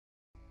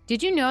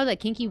Did you know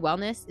that kinky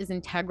wellness is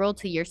integral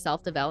to your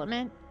self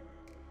development?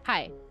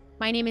 Hi,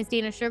 my name is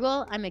Dana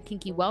Shergill. I'm a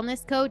kinky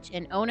wellness coach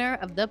and owner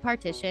of The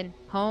Partition,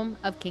 home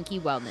of kinky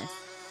wellness.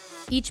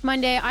 Each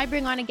Monday, I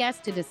bring on a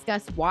guest to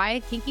discuss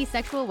why kinky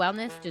sexual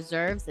wellness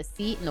deserves a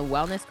seat in the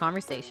wellness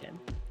conversation.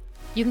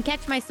 You can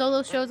catch my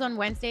solo shows on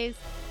Wednesdays,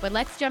 but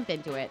let's jump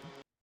into it.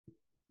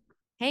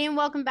 Hey, and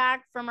welcome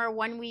back from our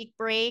 1 week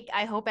break.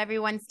 I hope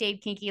everyone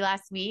stayed kinky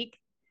last week.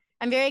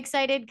 I'm very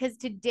excited because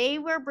today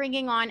we're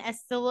bringing on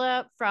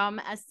Ancilla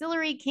from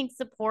Ancillary Kink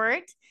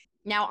Support.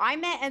 Now, I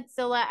met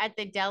Ancilla at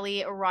the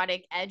Delhi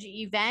Erotic Edge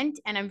event,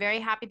 and I'm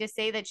very happy to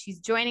say that she's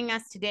joining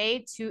us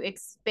today to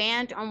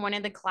expand on one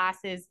of the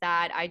classes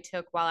that I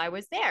took while I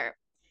was there.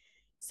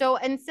 So,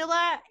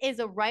 Ancilla is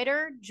a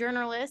writer,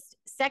 journalist,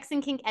 sex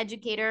and kink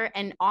educator,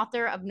 and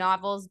author of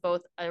novels,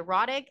 both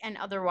erotic and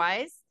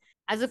otherwise.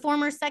 As a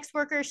former sex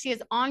worker, she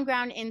has on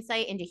ground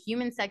insight into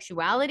human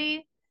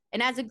sexuality.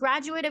 And as a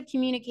graduate of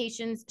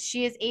communications,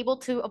 she is able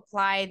to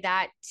apply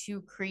that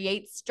to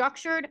create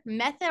structured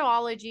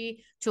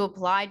methodology to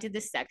apply to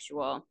the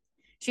sexual.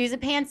 She's a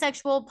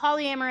pansexual,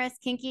 polyamorous,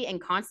 kinky,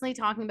 and constantly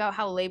talking about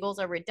how labels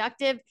are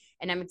reductive.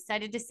 And I'm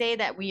excited to say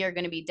that we are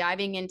going to be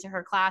diving into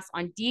her class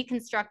on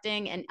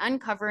deconstructing and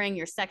uncovering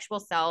your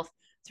sexual self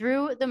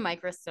through the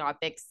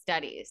microscopic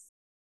studies.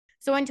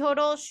 So, in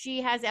total, she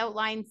has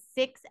outlined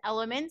 6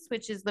 elements,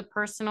 which is the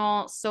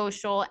personal,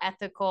 social,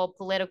 ethical,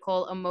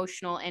 political,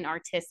 emotional, and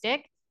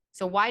artistic.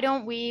 So, why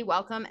don't we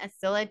welcome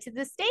Ancilla to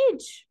the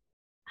stage?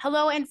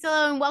 Hello,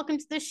 Ancilla, and welcome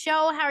to the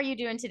show. How are you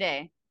doing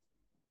today?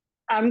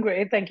 I'm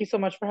great. Thank you so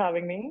much for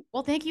having me.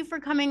 Well, thank you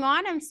for coming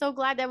on. I'm so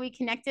glad that we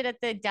connected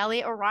at the Delhi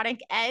Erotic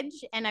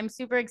Edge, and I'm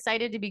super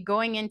excited to be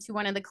going into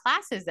one of the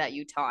classes that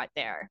you taught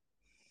there.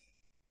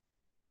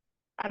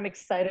 I'm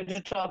excited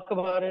to talk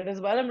about it as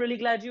well. I'm really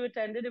glad you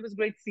attended. It was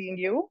great seeing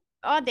you.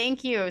 Oh,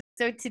 thank you.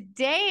 So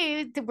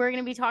today we're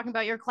going to be talking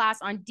about your class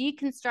on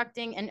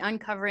deconstructing and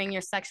uncovering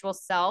your sexual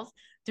self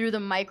through the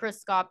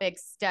microscopic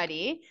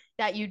study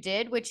that you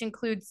did, which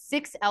includes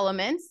 6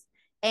 elements.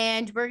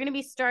 And we're going to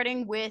be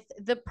starting with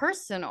the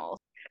personal.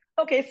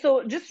 Okay,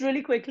 so just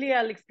really quickly,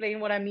 I'll explain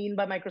what I mean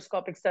by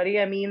microscopic study.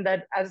 I mean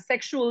that as a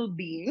sexual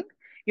being,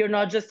 you're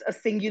not just a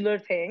singular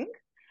thing.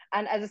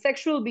 And as a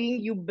sexual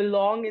being, you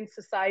belong in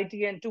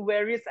society and to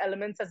various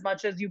elements as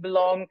much as you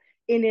belong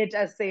in it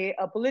as, say,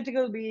 a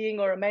political being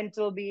or a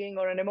mental being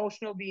or an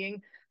emotional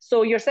being.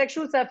 So your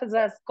sexual self is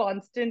as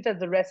constant as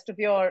the rest of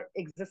your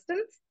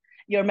existence,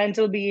 your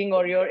mental being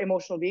or your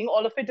emotional being.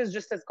 All of it is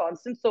just as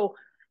constant. So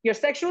your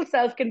sexual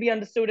self can be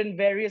understood in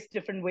various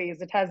different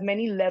ways. It has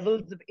many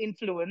levels of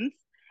influence.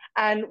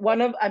 And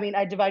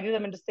I divided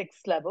them into 6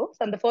 levels.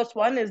 And the first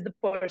one is the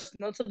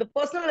personal. So the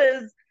personal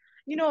is,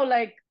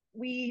 like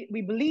we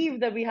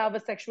believe that we have a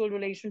sexual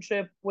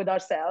relationship with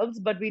ourselves,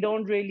 but we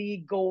don't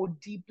really go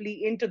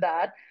deeply into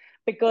that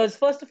because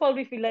first of all,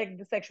 we feel like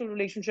the sexual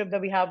relationship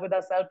that we have with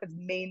ourselves is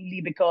mainly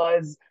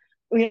because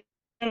we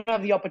don't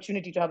have the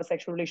opportunity to have a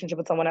sexual relationship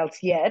with someone else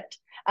yet.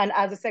 And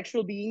as a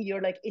sexual being,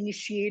 you're like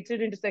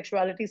initiated into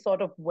sexuality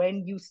sort of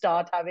when you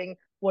start having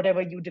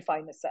whatever you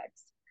define as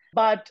sex.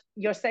 But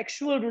your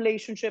sexual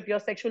relationship, your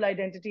sexual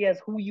identity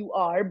as who you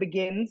are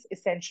begins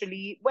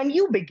essentially when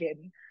you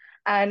begin.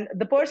 And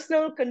the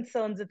personal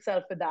concerns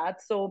itself with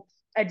that. So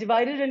I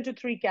divided into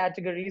 3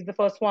 categories. The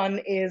first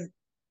one is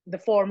the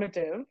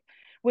formative,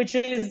 which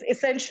is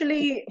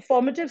essentially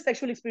formative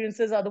sexual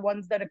experiences are the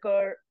ones that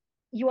occur.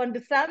 You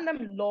understand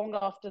them long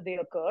after they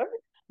occur.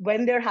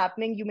 When they're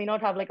happening, you may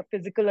not have like a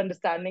physical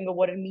understanding of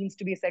what it means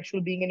to be a sexual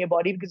being in your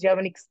body because you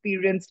haven't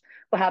experienced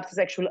perhaps a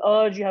sexual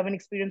urge, you haven't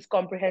experienced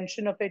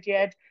comprehension of it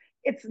yet.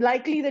 It's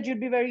likely that you'd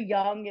be very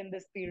young in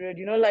this period.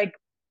 Like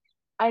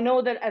I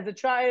know that as a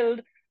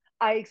child,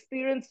 I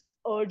experienced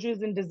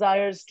urges and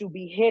desires to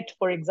be hit,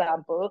 for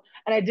example,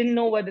 and I didn't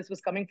know where this was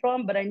coming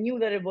from, but I knew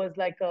that it was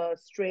like a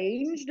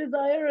strange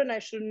desire and I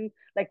shouldn't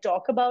like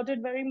talk about it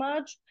very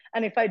much.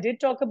 And if I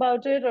did talk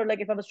about it, or like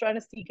if I was trying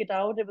to seek it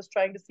out, it was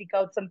trying to seek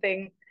out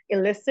something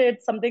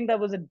illicit, something that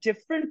was a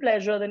different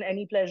pleasure than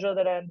any pleasure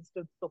that I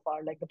understood so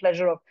far, like the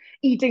pleasure of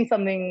eating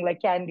something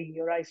like candy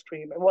or ice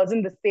cream. It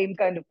wasn't the same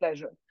kind of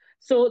pleasure.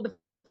 So the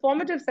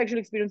formative sexual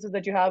experiences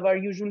that you have are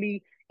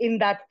usually in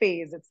that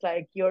phase. It's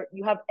like you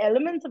have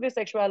elements of your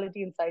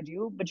sexuality inside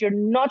you, but you're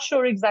not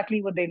sure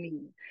exactly what they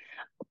mean.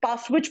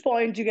 Past which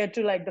point you get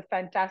to like the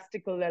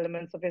fantastical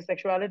elements of your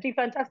sexuality.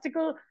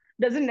 Fantastical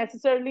doesn't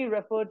necessarily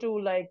refer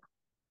to like,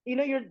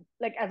 you're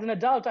like as an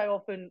adult, I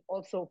often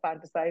also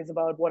fantasize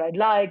about what I'd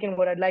like and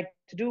what I'd like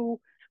to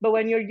do. But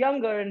when you're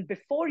younger and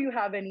before you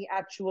have any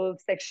actual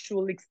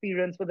sexual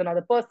experience with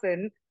another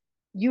person,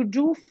 you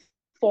do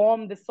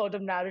form this sort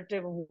of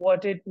narrative of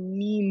what it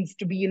means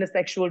to be in a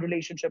sexual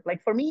relationship.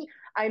 Like for me,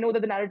 I know that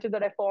the narrative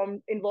that I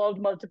formed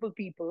involved multiple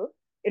people.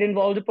 It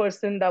involved a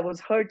person that was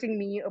hurting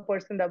me, a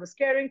person that was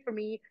caring for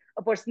me,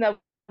 a person that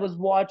was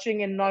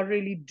watching and not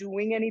really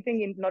doing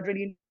anything and not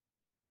really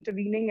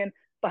intervening and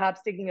perhaps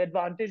taking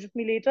advantage of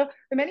me later.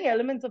 There are many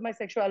elements of my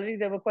sexuality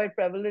that were quite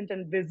prevalent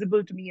and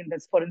visible to me in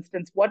this. For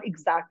instance, what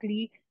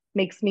exactly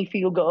makes me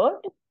feel good?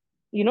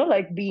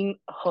 Like being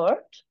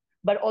hurt,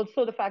 but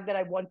also the fact that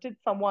I wanted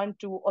someone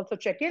to also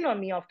check in on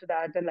me after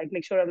that and like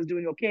make sure I was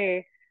doing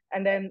okay.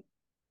 And then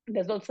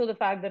there's also the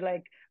fact that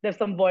like there's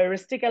some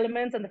voyeuristic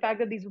elements, and the fact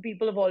that these were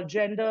people of all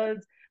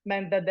genders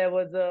meant that there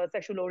was a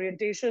sexual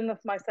orientation of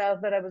myself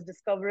that I was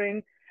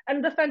discovering.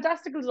 And the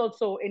fantastical is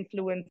also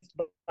influenced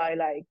by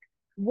like,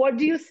 what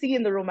do you see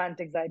in the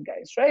romantic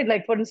zeitgeist, right?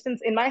 Like, for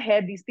instance, in my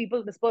head, these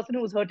people, this person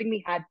who was hurting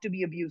me had to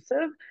be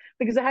abusive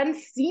because I hadn't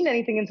seen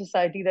anything in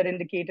society that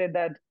indicated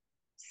that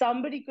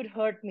somebody could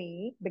hurt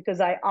me because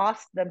I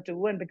asked them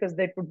to, and because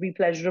it would be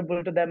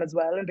pleasurable to them as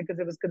well, and because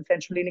it was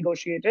consensually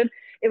negotiated.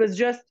 It was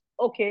just,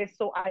 okay,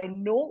 so I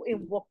know in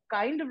what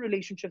kind of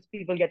relationships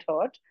people get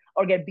hurt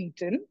or get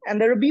beaten,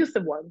 and they're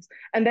abusive ones.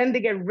 And then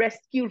they get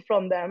rescued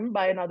from them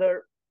by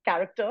another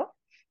character,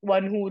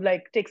 one who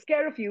like takes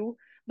care of you,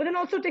 but then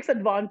also takes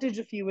advantage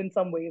of you in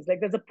some ways. Like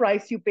there's a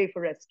price you pay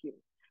for rescue.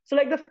 So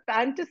like the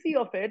fantasy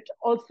of it,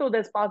 also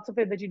there's parts of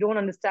it that you don't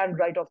understand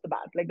right off the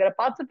bat. Like there are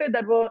parts of it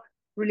that were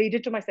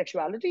related to my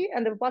sexuality,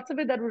 and there were parts of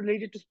it that were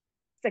related to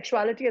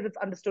sexuality as it's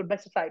understood by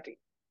society.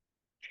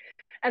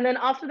 And then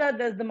after that,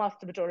 there's the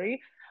masturbatory.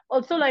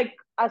 Also, like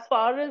as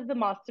far as the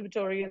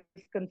masturbatory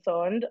is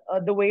concerned,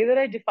 the way that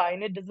I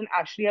define it doesn't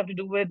actually have to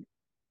do with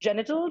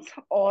genitals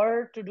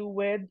or to do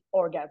with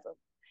orgasm.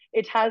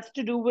 It has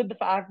to do with the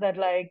fact that,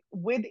 like,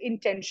 with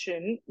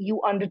intention,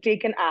 you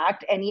undertake an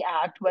act, any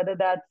act, whether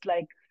that's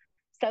like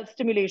self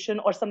stimulation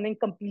or something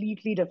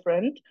completely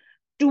different,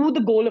 to the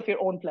goal of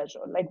your own pleasure,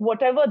 like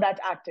whatever that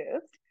act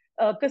is.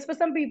 Because for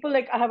some people,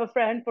 like I have a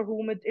friend for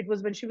whom it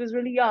was when she was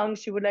really young,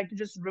 she would like to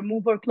just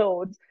remove her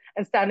clothes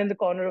and stand in the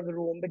corner of the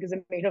room because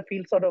it made her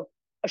feel sort of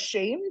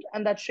ashamed.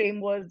 And that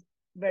shame was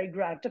very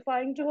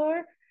gratifying to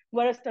her.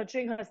 Whereas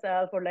touching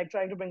herself or like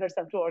trying to bring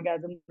herself to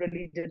orgasm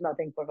really did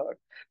nothing for her.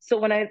 So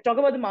when I talk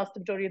about the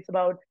masturbatory, it's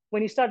about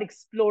when you start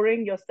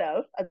exploring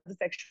yourself as a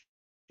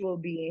sexual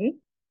being,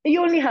 you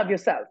only have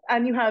yourself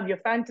and you have your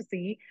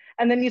fantasy,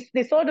 and then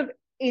they sort of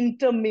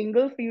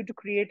intermingle for you to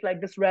create like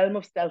this realm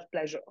of self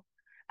pleasure.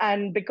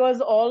 And because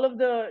all of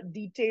the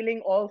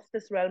detailing of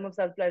this realm of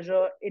self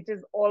pleasure, it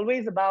is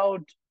always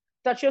about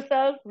touch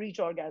yourself, reach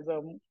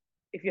orgasm.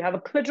 If you have a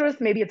clitoris,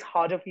 maybe it's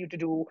harder for you to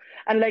do.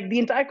 And like the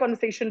entire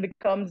conversation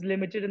becomes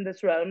limited in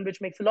this realm,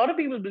 which makes a lot of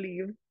people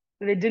believe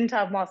that they didn't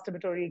have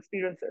masturbatory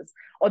experiences,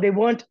 or they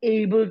weren't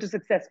able to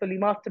successfully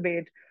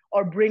masturbate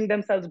or bring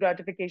themselves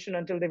gratification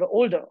until they were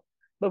older.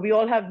 But we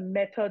all have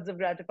methods of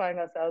gratifying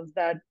ourselves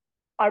that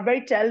are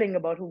very telling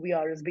about who we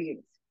are as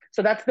beings.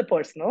 So that's the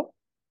personal.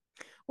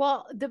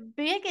 Well, the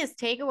biggest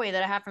takeaway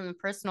that I have from the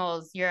personal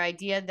is your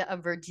idea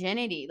of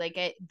virginity.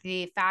 Like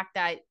the fact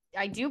that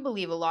I do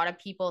believe a lot of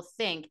people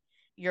think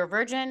you're a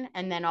virgin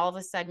and then all of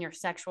a sudden you're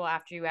sexual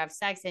after you have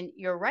sex. And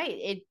you're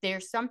right.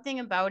 There's something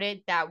about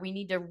it that we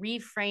need to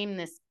reframe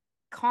this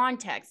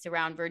context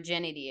around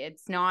virginity.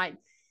 It's not,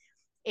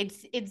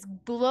 it's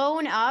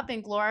blown up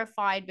and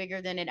glorified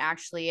bigger than it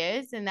actually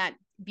is. And that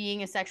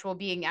being a sexual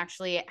being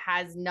actually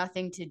has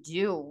nothing to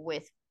do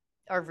with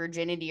our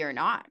virginity or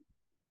not.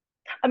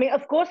 I mean,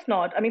 of course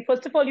not. I mean,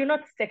 first of all, you're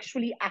not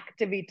sexually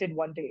activated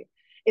one day.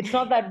 It's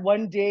not that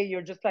one day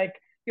you're just like,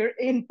 you're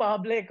in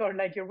public or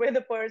like you're with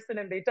a person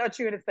and they touch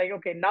you and it's like,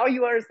 okay, now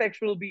you are a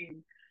sexual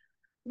being.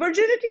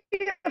 Virginity,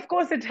 of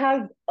course, it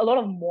has a lot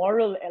of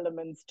moral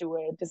elements to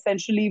it.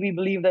 Essentially, we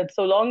believe that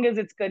so long as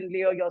it's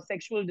clear, your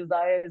sexual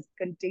desire is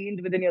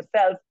contained within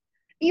yourself,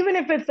 even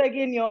if it's like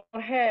in your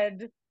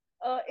head,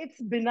 it's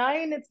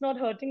benign, it's not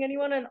hurting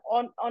anyone. And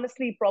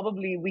honestly,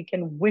 probably we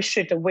can wish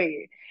it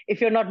away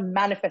if you're not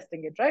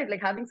manifesting it, right?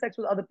 Like having sex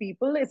with other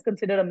people is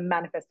considered a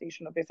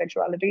manifestation of your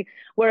sexuality.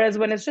 Whereas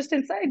when it's just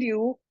inside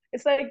you,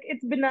 it's like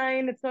it's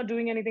benign, it's not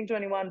doing anything to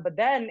anyone. But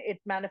then it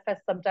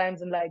manifests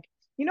sometimes in like,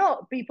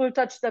 people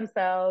touch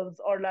themselves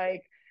or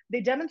like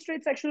they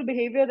demonstrate sexual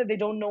behavior that they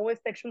don't know is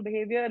sexual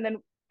behavior. And then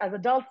as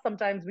adults,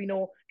 sometimes we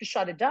know to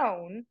shut it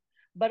down,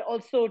 but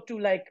also to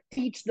like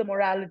teach the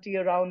morality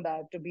around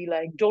that, to be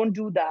like, don't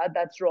do that,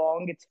 that's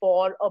wrong, it's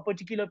for a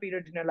particular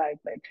period in your life,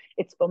 like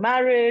it's for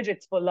marriage,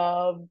 it's for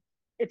love,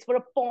 it's for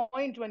a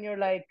point when you're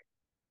like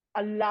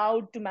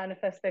allowed to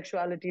manifest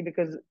sexuality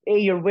because A,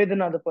 you're with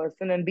another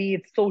person, and B,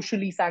 it's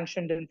socially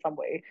sanctioned in some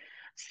way.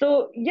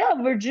 So yeah,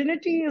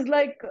 virginity is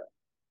like,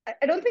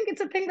 I don't think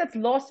it's a thing that's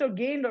lost or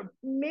gained or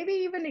maybe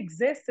even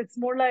exists. It's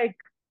more like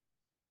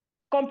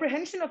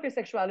comprehension of your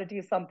sexuality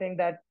is something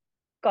that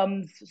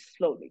comes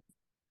slowly.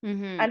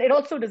 Mm-hmm. And it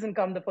also doesn't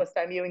come the first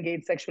time you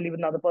engage sexually with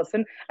another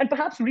person. And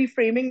perhaps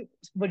reframing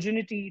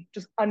virginity,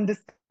 just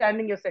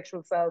understanding your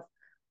sexual self,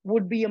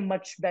 would be a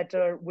much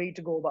better way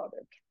to go about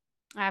it.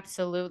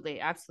 Absolutely.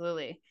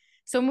 Absolutely.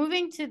 So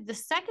moving to the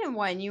second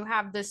one, you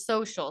have the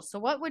social. So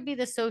what would be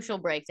the social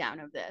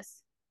breakdown of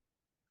this?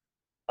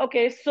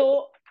 Okay,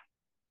 so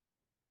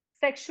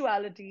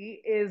sexuality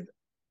is,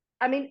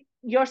 I mean,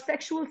 your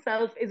sexual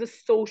self is a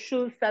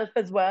social self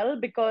as well,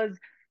 because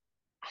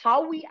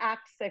how we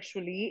act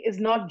sexually is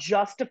not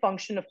just a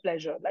function of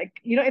pleasure. Like,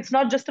 it's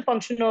not just a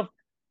function of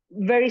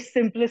very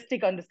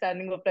simplistic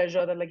understanding of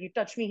pleasure that like you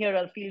touch me here,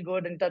 I'll feel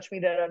good, and touch me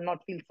there, I'll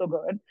not feel so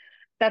good.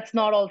 that's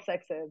not all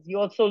sex is. You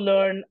also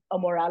learn a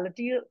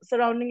morality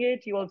surrounding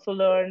it. You also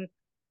learn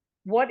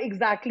what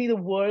exactly the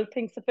world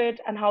thinks of it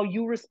and how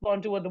you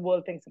respond to what the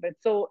world thinks of it.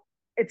 So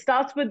it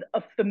starts with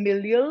a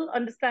familial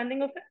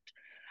understanding of it.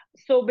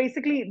 So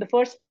basically, the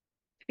first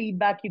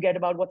feedback you get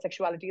about what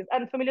sexuality is,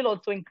 and familial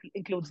also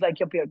includes like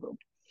your peer group.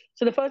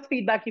 So the first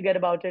feedback you get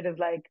about it is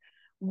like,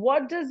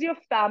 what does your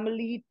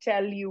family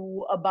tell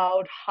you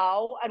about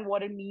how and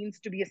what it means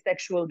to be a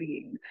sexual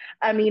being?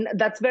 I mean,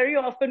 that's very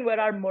often where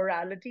our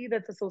morality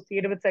that's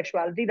associated with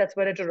sexuality, that's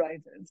where it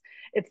arises.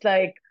 It's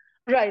like,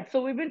 right,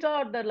 so we've been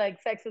taught that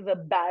like sex is a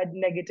bad,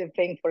 negative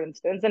thing, for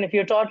instance. And if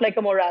you're taught like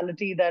a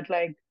morality that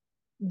like,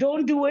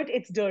 don't do it,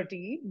 it's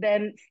dirty,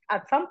 then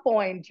at some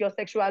point your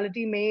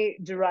sexuality may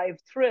derive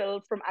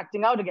thrill from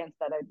acting out against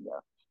that idea.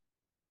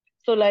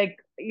 So, like,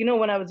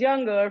 when I was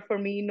younger, for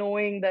me,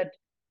 knowing that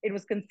it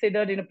was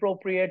considered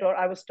inappropriate, or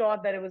I was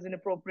taught that it was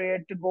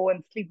inappropriate to go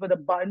and sleep with a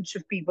bunch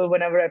of people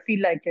whenever I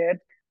feel like it,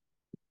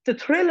 the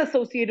thrill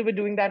associated with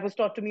doing that was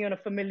taught to me on a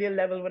familial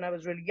level when I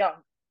was really young.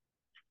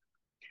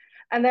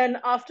 And then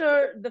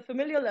after the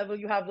familial level,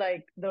 you have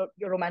like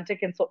your romantic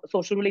and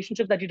social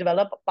relationships that you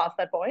develop past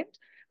that point.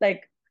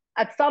 Like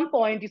at some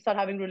point, you start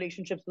having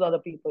relationships with other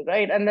people,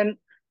 right? And then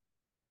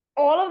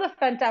all of the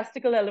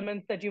fantastical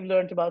elements that you've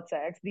learned about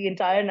sex, the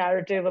entire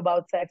narrative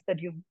about sex that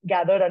you've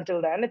gathered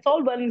until then, it's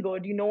all well and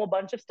good. You know a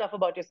bunch of stuff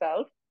about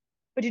yourself,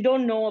 but you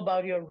don't know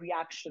about your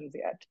reactions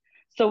yet.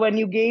 So when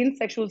you gain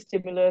sexual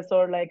stimulus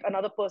or like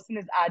another person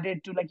is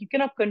added to, like, you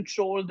cannot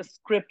control the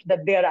script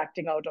that they're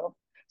acting out of.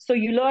 So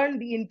you learn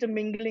the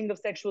intermingling of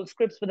sexual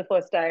scripts for the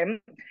first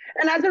time.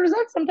 And as a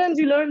result, sometimes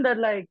you learn that,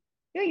 like,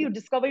 yeah, you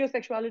discover your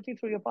sexuality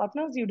through your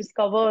partners. You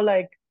discover,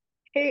 like,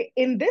 hey,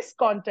 in this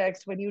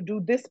context, when you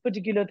do this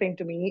particular thing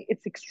to me,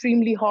 it's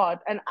extremely hot.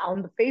 And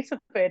on the face of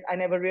it, I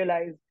never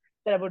realized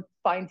that I would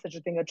find such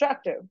a thing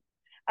attractive.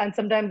 And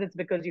sometimes it's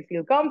because you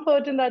feel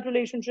comfort in that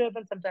relationship,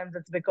 and sometimes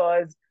it's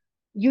because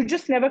you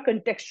just never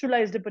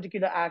contextualized a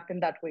particular act in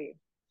that way.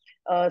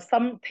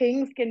 Some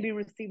things can be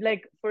received,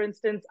 like, for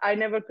instance, I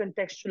never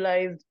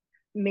contextualized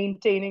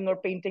maintaining or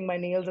painting my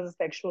nails as a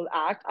sexual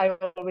act. I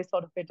always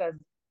thought of it as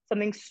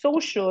something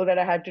social that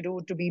I had to do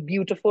to be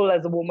beautiful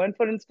as a woman,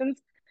 for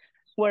instance.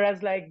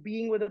 Whereas, like,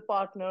 being with a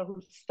partner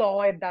who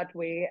saw it that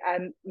way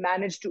and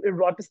managed to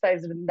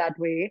eroticize it in that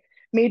way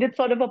made it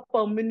sort of a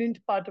permanent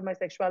part of my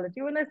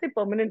sexuality. When I say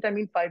permanent, I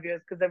mean 5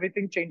 years, because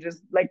everything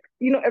changes. Like,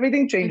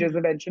 everything changes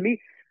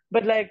eventually.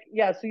 But, like,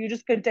 yeah, so you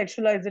just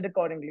contextualize it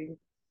accordingly.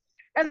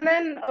 And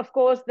then, of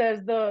course,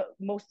 there's the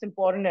most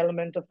important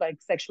element of like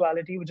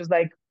sexuality, which is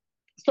like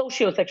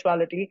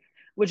sociosexuality,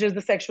 which is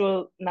the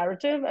sexual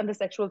narrative and the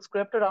sexual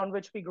script around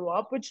which we grew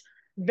up, which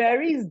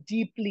varies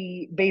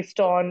deeply based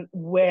on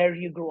where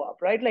you grew up,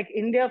 right? Like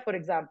India, for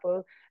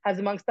example, has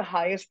amongst the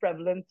highest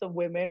prevalence of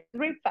women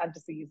rape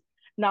fantasies.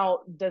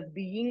 Now, does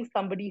being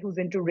somebody who's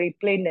into rape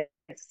play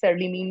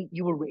necessarily mean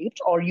you were raped,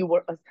 or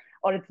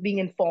it's being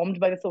informed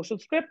by the social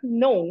script?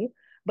 No.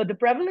 But the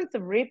prevalence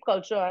of rape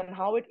culture and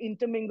how it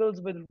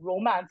intermingles with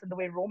romance and the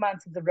way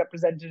romance is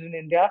represented in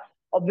India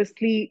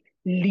obviously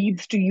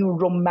leads to you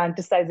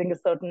romanticizing a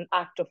certain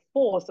act of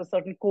force, a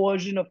certain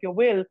coercion of your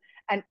will,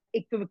 and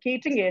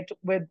equivocating it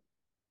with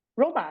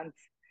romance.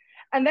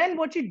 And then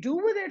what you do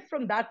with it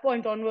from that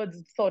point onwards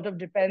sort of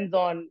depends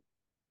on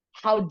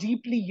how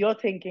deeply you're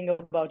thinking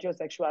about your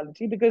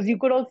sexuality, because you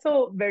could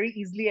also very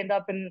easily end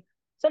up in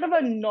sort of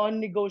a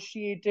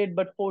non-negotiated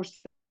but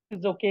forced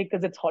is okay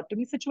because it's hot to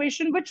me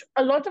situation, which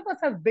a lot of us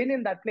have been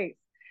in that place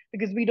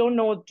because we don't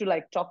know to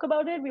like talk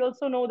about it. We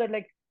also know that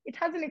like it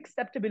has an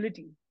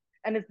acceptability,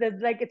 and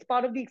it's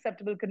part of the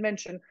acceptable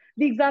convention.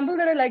 The example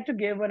that I like to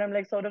give when I'm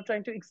like sort of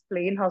trying to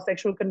explain how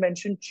sexual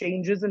convention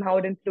changes and how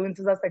it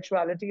influences our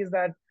sexuality is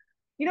that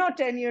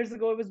 10 years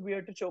ago it was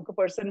weird to choke a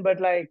person, but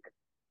like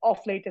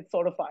off late it's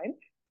sort of fine.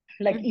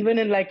 Like even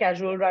in like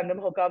casual random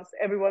hookups,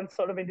 everyone's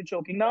sort of into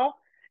choking now.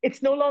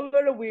 It's no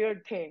longer a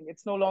weird thing.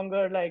 It's no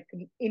longer like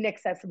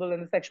inaccessible in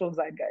the sexual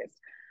zeitgeist.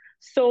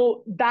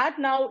 So that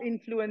now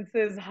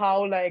influences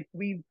how like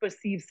we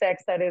perceive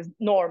sex that is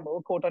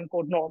normal, quote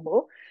unquote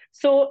normal.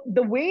 So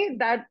the way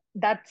that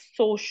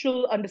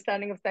social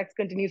understanding of sex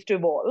continues to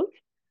evolve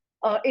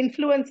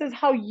influences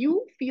how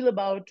you feel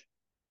about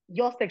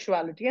your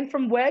sexuality and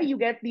from where you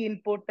get the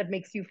input that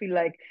makes you feel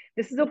like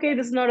this is okay,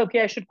 this is not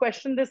okay, I should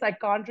question this, I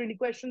can't really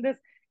question this,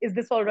 is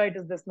this all right,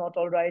 is this not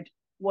all right,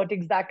 what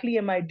exactly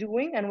am I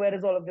doing, and where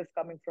is all of this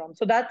coming from?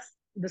 So that's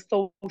the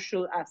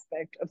social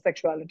aspect of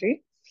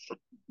sexuality.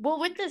 Well,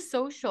 with the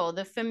social,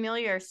 the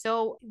familiar,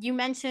 so you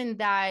mentioned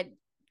that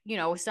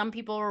some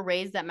people were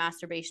raised that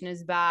masturbation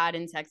is bad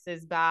and sex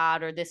is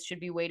bad, or this should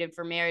be waited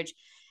for marriage.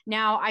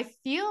 Now, I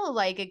feel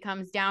like it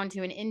comes down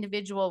to an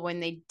individual when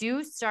they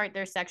do start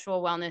their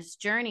sexual wellness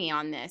journey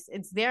on this.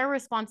 It's their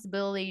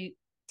responsibility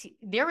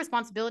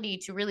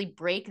to really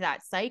break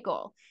that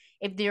cycle.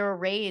 If they're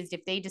raised,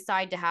 if they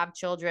decide to have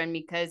children,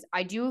 because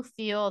I do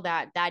feel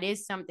that that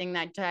is something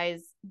that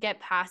does get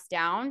passed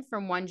down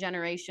from one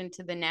generation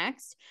to the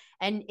next,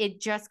 and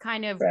it just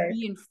kind of Right.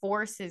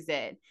 reinforces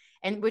it.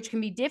 and which can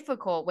be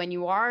difficult when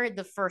you are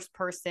the first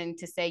person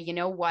to say, you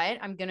know what,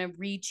 I'm going to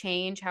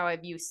rechange how I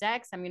view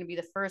sex. I'm going to be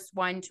the first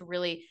one to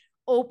really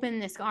open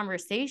this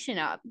conversation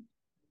up.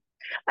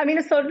 I mean,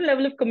 a certain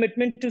level of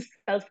commitment to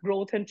self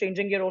growth and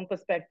changing your own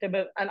perspective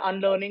and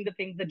unlearning the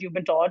things that you've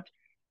been taught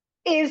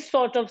is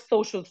sort of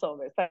social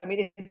service. I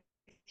mean, it's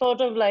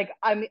sort of like,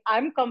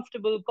 I'm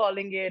comfortable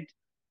calling it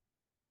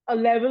a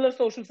level of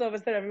social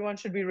service that everyone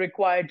should be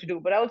required to do.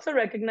 But I also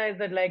recognize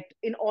that, like,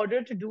 in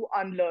order to do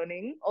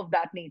unlearning of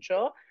that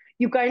nature,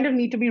 you kind of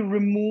need to be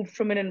removed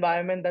from an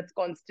environment that's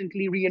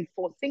constantly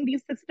reinforcing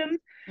these systems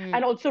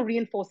and also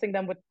reinforcing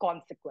them with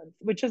consequence,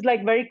 which is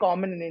like very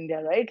common in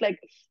India, right? Like,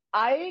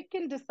 I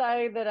can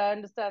decide that I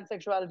understand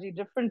sexuality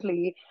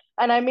differently,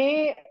 and I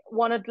may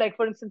want to, like,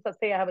 for instance, let's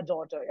say I have a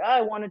daughter. Yeah,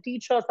 I want to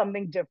teach her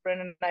something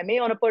different, and I may,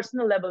 on a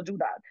personal level, do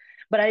that.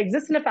 But I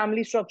exist in a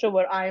family structure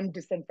where I am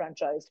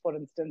disenfranchised, for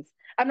instance.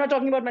 I'm not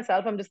talking about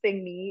myself, I'm just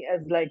saying me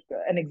as like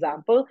an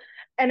example.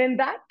 And in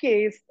that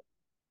case,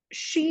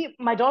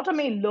 my daughter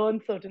may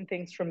learn certain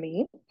things from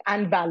me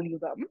and value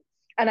them.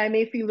 And I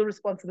may feel the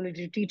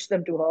responsibility to teach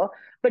them to her.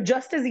 But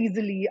just as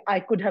easily,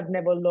 I could have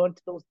never learned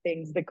those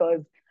things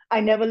because I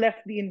never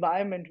left the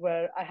environment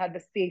where I had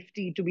the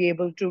safety to be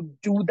able to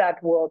do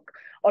that work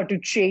or to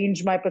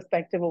change my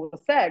perspective over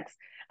sex.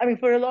 I mean,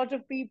 for a lot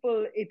of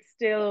people, it's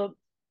still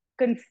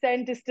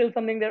consent is still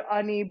something they're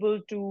unable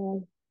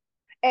to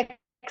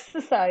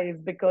exercise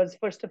because,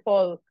 first of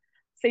all,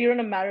 say you're in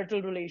a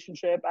marital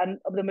relationship and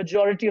the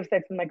majority of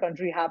sex in my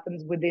country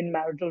happens within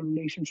marital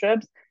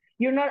relationships,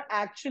 you're not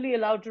actually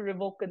allowed to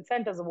revoke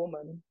consent as a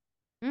woman.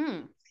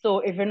 So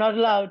if you're not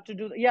allowed to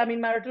do, yeah, I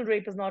mean, marital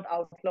rape is not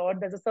outlawed.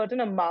 There's a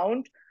certain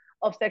amount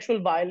of sexual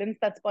violence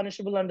that's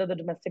punishable under the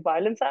Domestic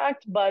Violence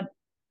Act, but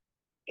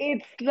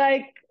it's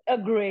like a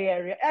gray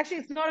area. Actually,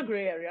 it's not a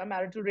gray area.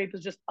 Marital rape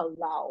is just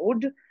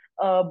allowed.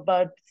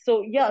 But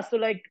so, yeah, so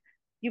like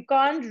you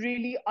can't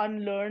really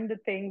unlearn the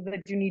things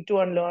that you need to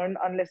unlearn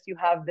unless you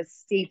have the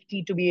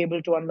safety to be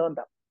able to unlearn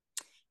them.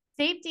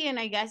 Safety, and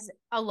I guess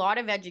a lot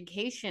of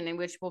education, in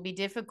which will be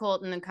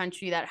difficult in a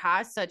country that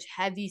has such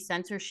heavy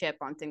censorship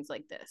on things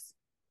like this.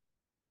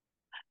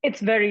 It's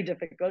very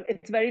difficult.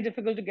 It's very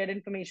difficult to get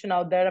information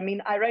out there. I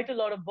mean, I write a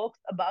lot of books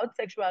about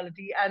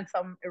sexuality and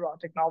some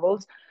erotic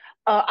novels.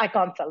 I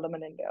can't sell them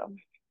in India.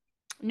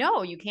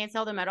 No, you can't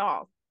sell them at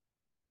all.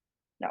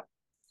 No.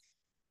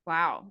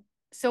 Wow.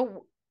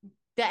 So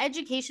the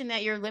education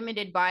that you're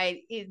limited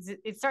by,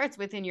 it starts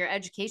within your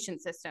education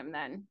system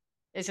then.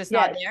 It's just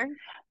not there.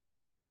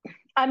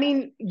 I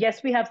mean,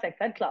 yes, we have sex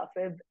ed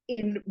classes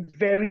in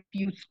very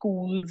few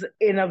schools,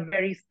 in a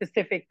very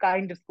specific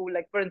kind of school.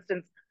 Like, for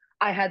instance,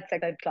 I had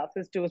sex ed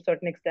classes to a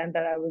certain extent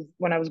that I was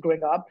when I was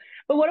growing up.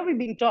 But what are we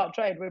being taught,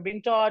 right? We're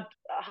being taught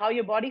how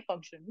your body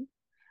functions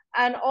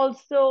and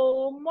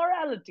also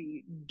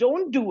morality.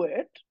 Don't do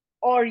it,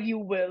 or you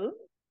will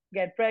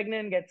get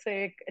pregnant, get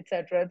sick,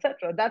 etc.,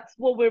 etc. That's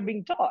what we're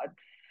being taught.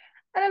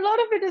 And a lot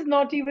of it is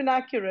not even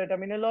accurate. I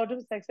mean, a lot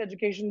of sex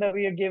education that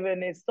we are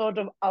given is sort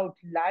of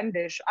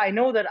outlandish. I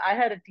know that I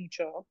had a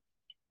teacher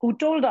who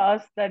told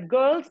us that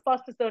girls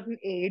past a certain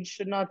age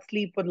should not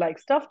sleep with like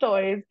stuffed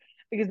toys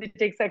because they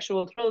take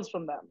sexual thrills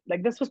from them.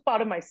 Like, this was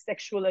part of my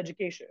sexual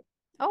education.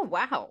 Oh,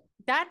 wow.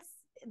 That's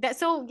that.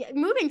 So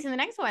moving to the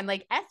next one,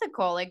 like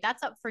ethical, like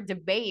that's up for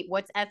debate.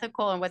 What's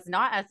ethical and what's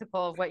not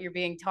ethical of what you're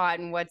being taught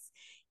and what's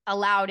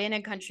allowed in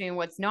a country and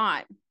what's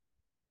not.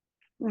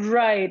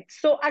 Right.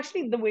 So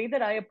actually, the way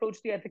that I approach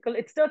the ethical,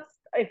 it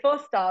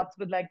first starts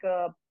with like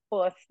a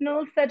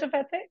personal set of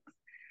ethics.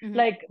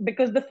 Like,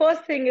 because the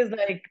first thing is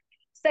like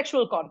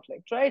sexual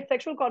conflict, right?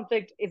 Sexual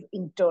conflict is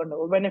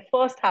internal. When it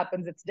first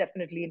happens, it's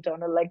definitely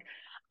internal. Like,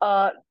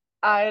 uh,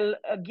 I'll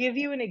give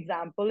you an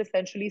example.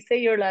 Essentially, say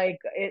you're like,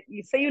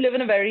 say you live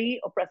in a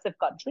very oppressive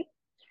country,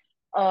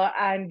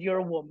 and you're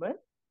a woman,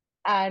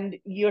 and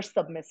you're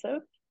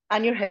submissive,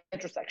 and you're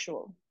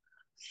heterosexual.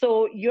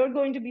 So you're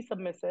going to be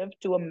submissive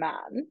to a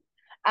man.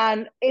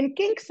 And in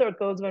kink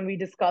circles, when we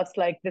discuss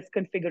like this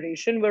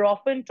configuration, we're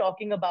often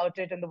talking about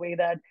it in the way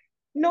that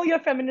no, your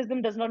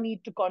feminism does not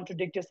need to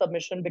contradict your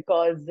submission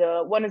because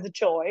one is a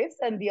choice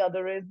and the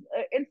other is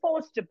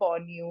enforced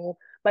upon you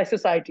by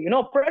society. You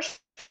know, oppression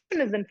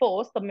is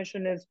enforced,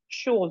 submission is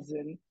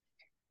chosen.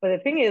 But the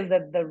thing is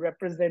that the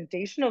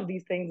representation of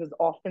these things is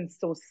often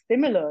so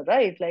similar,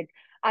 right? Like,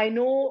 I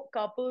know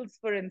couples,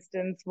 for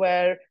instance,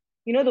 where,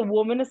 you know, the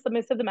woman is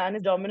submissive, the man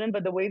is dominant,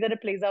 but the way that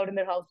it plays out in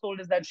their household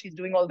is that she's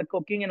doing all the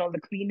cooking and all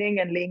the cleaning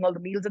and laying all the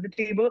meals at the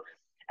table.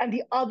 And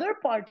the other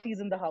parties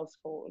in the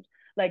household,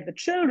 like the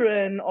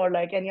children or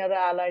like any other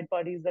allied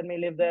parties that may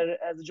live there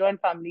as a joint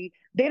family,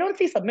 they don't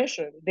see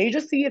submission. They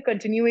just see a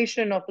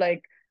continuation of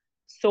like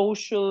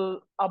social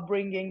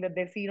upbringing that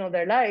they've seen all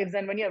their lives.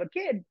 And when you have a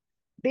kid,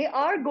 they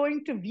are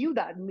going to view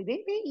that.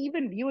 They may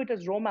even view it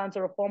as romance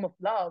or a form of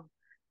love.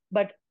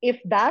 But if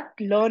that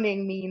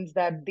learning means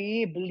that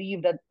they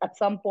believe that at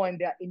some point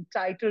they are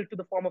entitled to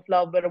the form of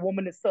love where a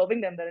woman is serving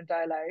them their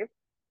entire life,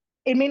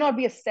 it may not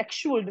be a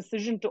sexual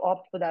decision to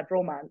opt for that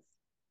romance.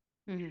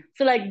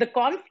 So, like, the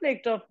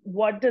conflict of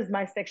what does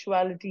my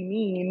sexuality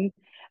mean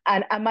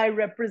And am I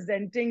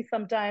representing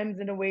sometimes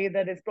in a way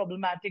that is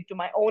problematic to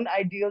my own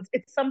ideals?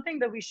 It's something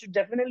that we should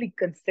definitely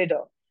consider.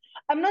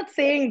 I'm not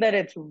saying that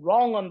it's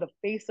wrong on the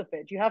face of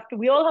it.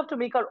 We all have to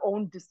make our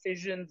own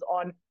decisions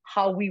on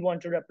how we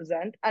want to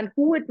represent and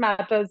who it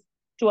matters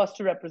to us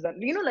to represent.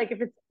 Like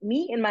if it's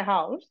me in my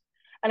house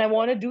and I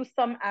want to do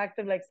some act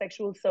of like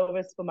sexual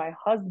service for my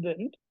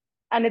husband,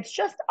 and it's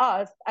just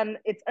us and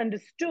it's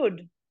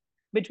understood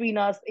between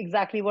us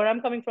exactly where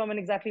I'm coming from and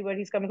exactly where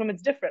he's coming from,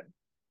 it's different.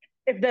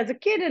 If there's a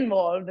kid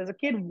involved, there's a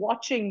kid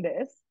watching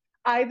this,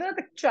 either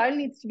the child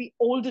needs to be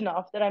old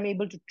enough that I'm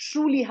able to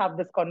truly have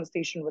this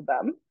conversation with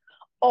them,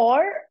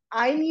 or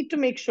I need to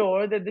make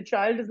sure that the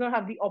child does not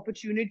have the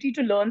opportunity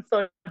to learn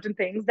certain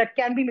things that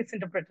can be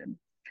misinterpreted.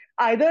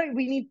 Either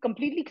we need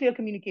completely clear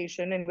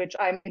communication in which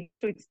I'm able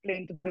to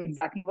explain to them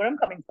exactly where I'm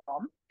coming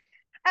from,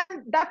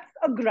 and that's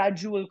a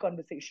gradual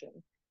conversation.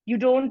 You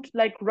don't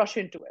like rush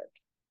into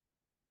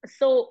it.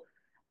 So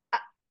uh,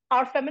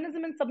 are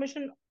feminism and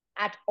submission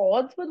at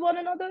odds with one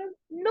another?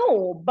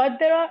 No, but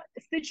there are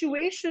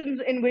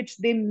situations in which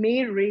they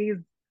may raise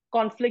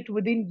conflict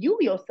within you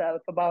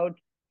yourself about,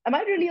 am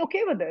I really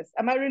okay with this?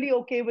 Am I really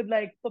okay with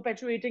like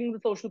perpetuating the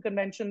social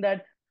convention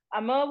that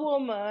I'm a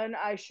woman,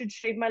 I should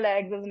shave my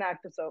legs as an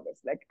act of service?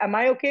 Like, am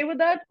I okay with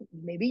that?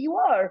 Maybe you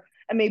are,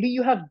 and maybe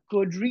you have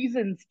good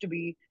reasons to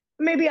be.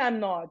 Maybe I'm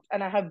not,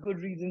 and I have good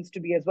reasons to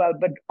be as well.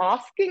 But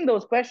asking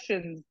those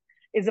questions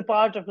is a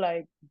part of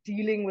like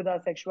dealing with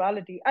our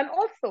sexuality. And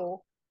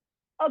also,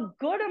 a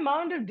good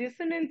amount of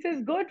dissonance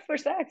is good for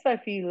sex, I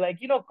feel. Like,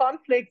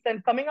 conflicts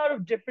and coming out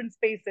of different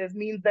spaces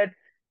means that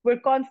we're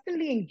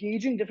constantly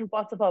engaging different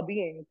parts of our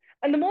being.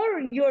 And the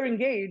more you're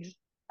engaged,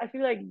 I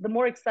feel like the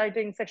more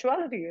exciting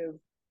sexuality is.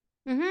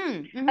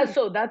 Mm-hmm, And mm-hmm.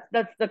 so that's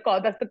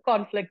the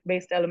conflict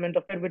based element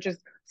of it, which is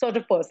sort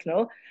of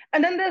personal.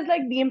 And then there's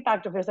like the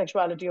impact of your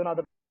sexuality on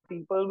other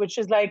people, which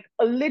is like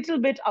a little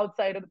bit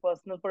outside of the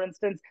personal. For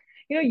instance,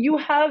 you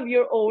have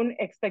your own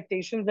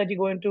expectations that you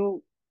go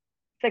into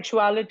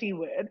sexuality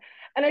with.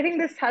 And I think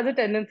this has a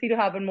tendency to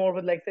happen more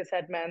with like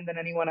cishet men than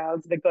anyone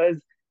else, because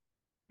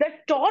they're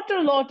taught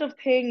a lot of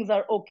things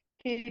are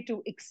okay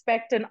to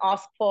expect and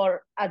ask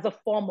for as a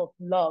form of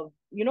love.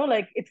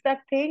 Like it's that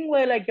thing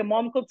where like your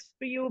mom cooks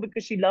for you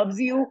because she loves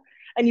you,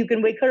 and you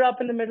can wake her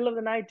up in the middle of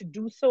the night to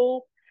do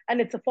so.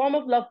 And it's a form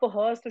of love for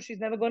her, so she's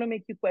never going to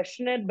make you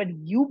question it. But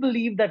you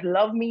believe that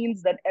love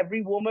means that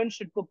every woman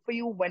should cook for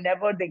you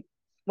whenever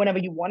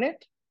you want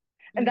it.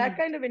 And that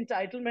Mm-hmm. kind of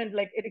entitlement,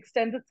 like it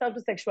extends itself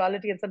to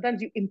sexuality, and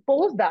sometimes you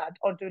impose that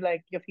onto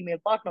like your female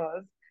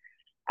partners.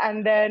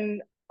 And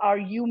then are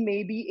you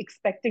maybe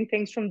expecting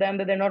things from them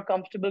that they're not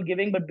comfortable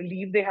giving but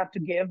believe they have to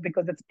give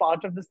because it's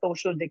part of the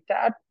social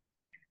diktat?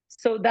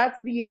 So that's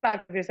the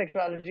impact of your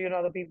sexuality on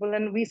other people.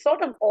 And we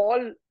sort of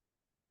all,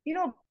 you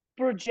know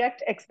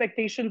project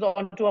expectations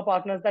onto our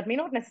partners that may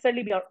not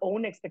necessarily be our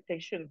own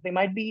expectations. They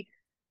might be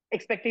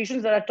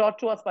expectations that are taught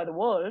to us by the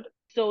world.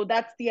 So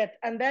that's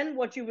and then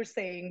what you were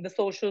saying, the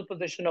social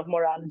position of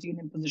morality and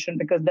imposition,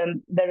 because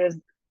then there is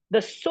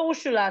the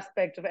social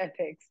aspect of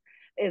ethics,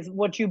 is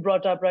what you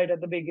brought up right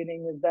at the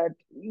beginning, is that,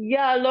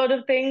 yeah, a lot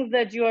of things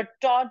that you are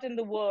taught in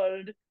the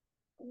world,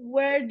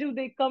 where do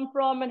they come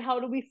from and how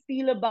do we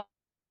feel about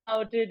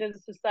it as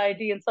a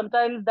society? And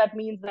sometimes that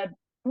means that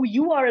who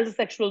you are as a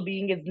sexual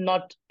being is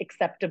not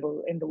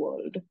acceptable in the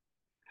world.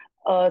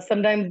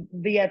 Sometimes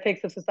the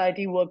ethics of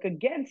society work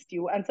against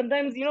you. And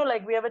sometimes,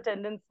 like we have a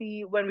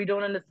tendency when we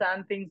don't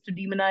understand things to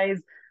demonize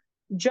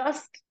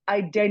just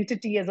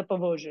identity as a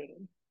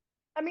perversion.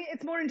 I mean,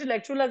 it's more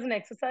intellectual as an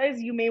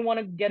exercise. You may want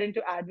to get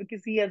into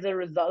advocacy as a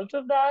result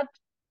of that,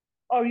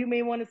 or you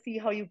may want to see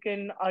how you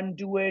can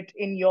undo it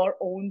in your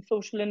own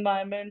social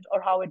environment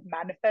or how it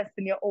manifests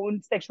in your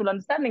own sexual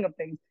understanding of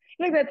things.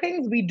 Like there are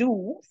things we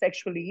do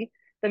sexually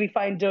that we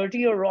find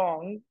dirty or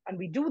wrong, and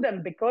we do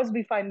them because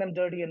we find them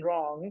dirty and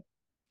wrong.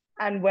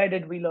 And where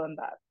did we learn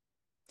that?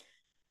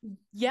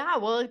 Yeah,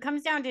 well, it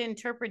comes down to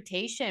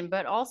interpretation,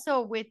 but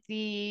also with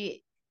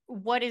the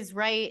what is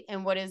right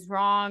and what is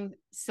wrong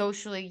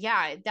socially.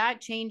 Yeah, that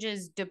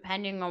changes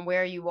depending on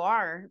where you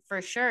are for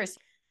sure.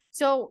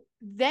 So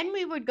then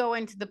we would go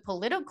into the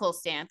political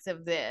stance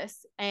of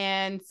this.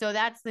 And so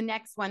that's the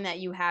next one that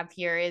you have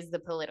here is the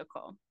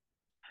political.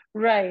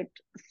 Right.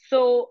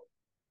 So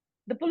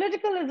the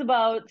political is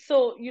about,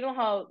 so you know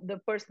how the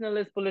personal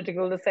is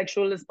political, the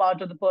sexual is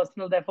part of the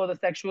personal, therefore the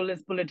sexual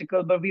is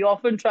political. But we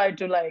often try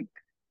to like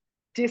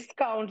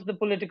discount the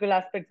political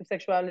aspects of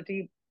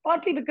sexuality,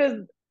 partly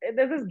because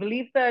there's this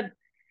belief that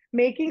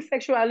making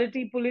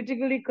sexuality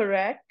politically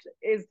correct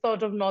is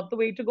sort of not the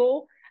way to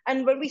go.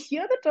 And when we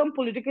hear the term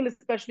political,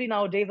 especially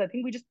nowadays, I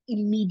think we just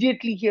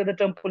immediately hear the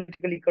term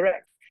politically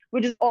correct,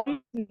 which is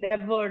almost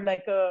never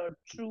like a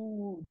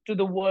true to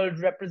the world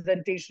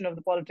representation of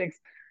the politics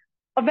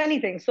of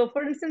anything. So,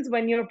 for instance,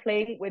 when you're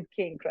playing with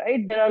kink,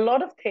 right, there are a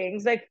lot of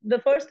things. Like the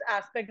first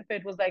aspect of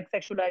it was like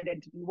sexual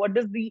identity. What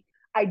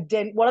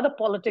are the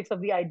politics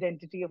of the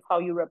identity of how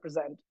you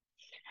represent?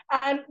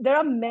 And there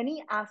are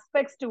many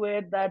aspects to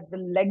it that the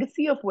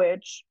legacy of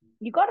which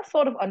you got to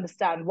sort of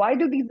understand, why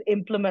do these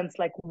implements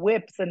like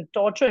whips and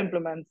torture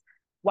implements,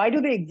 why do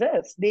they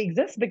exist? They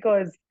exist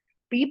because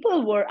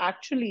people were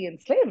actually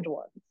enslaved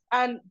once.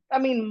 And I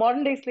mean,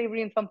 modern day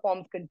slavery in some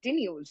forms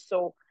continues.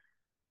 So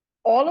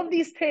all of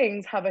these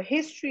things have a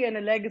history and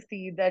a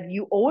legacy that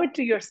you owe it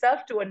to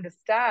yourself to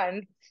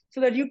understand,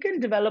 so that you can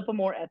develop a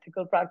more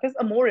ethical practice,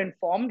 a more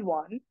informed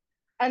one.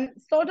 And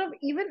sort of,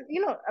 even,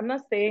 I'm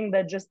not saying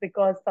that just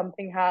because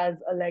something has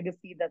a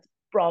legacy that's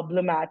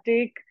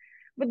problematic,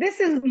 but this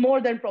is more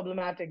than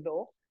problematic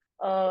though.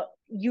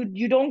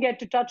 You don't get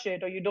to touch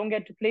it, or you don't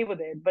get to play with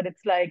it, but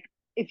it's like,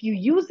 if you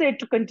use it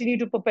to continue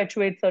to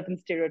perpetuate certain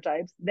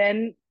stereotypes,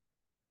 then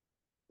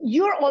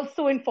you're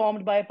also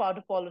informed by a part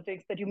of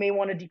politics that you may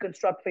want to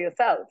deconstruct for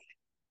yourself.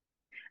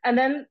 And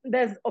then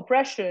there's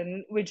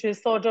oppression, which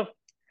is sort of,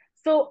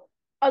 so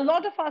a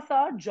lot of us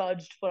are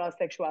judged for our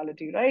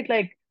sexuality, right?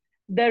 Like,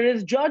 there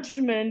is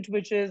judgment,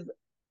 which is,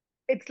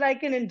 it's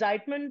like an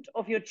indictment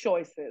of your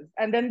choices.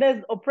 And then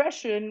there's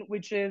oppression,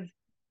 which is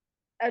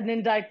an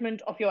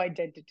indictment of your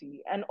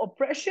identity. And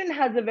oppression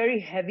has a very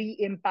heavy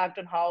impact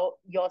on how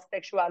your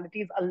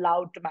sexuality is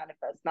allowed to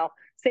manifest. Now,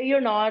 say you're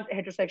not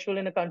heterosexual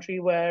in a country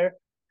where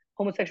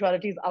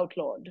homosexuality is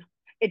outlawed.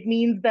 It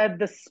means that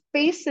the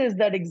spaces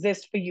that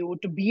exist for you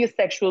to be a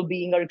sexual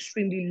being are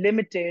extremely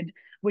limited,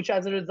 which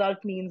as a result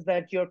means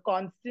that you're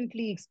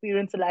constantly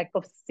experience a lack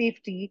of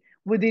safety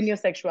within your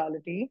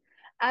sexuality.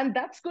 And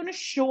that's going to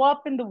show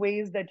up in the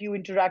ways that you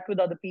interact with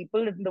other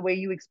people, in the way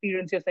you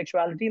experience your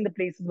sexuality, in the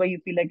places where you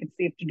feel like it's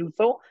safe to do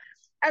so.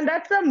 And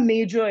that's a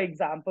major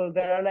example.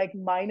 There are like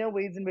minor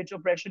ways in which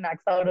oppression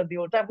acts out of the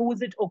old time. Who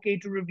is it okay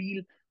to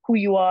reveal who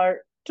you are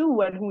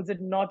to, and who is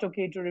it not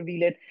okay to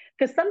reveal it?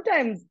 Because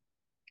sometimes,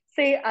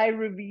 say I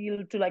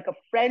reveal to like a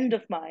friend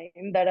of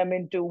mine that I'm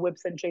into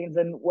whips and chains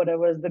and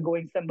whatever is the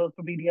going symbol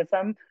for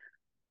BDSM,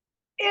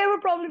 it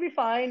would probably be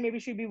fine. Maybe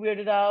she'd be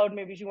weirded out.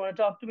 Maybe she want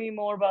to talk to me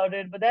more about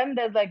it. But then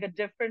there's like a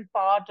different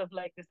part of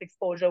like this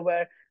exposure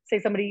where, say,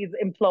 somebody is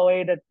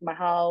employed at my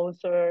house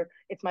or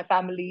it's my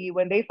family.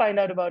 When they find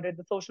out about it,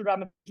 the social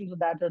ramifications of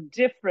that are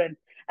different.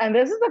 And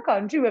this is a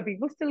country where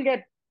people still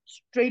get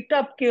straight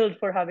up killed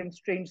for having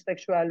strange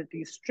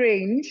sexuality.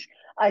 Strange,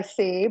 I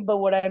say, but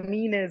what I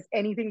mean is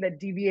anything that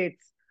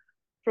deviates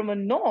from a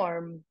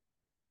norm.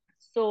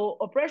 So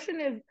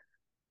oppression is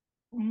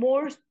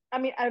more, I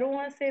mean, I don't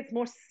want to say it's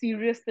more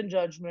serious than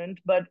judgment,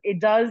 but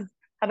it does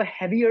have a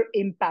heavier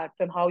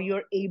impact on how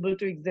you're able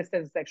to exist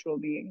as a sexual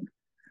being.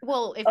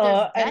 Well, if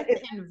there's And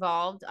death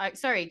involved,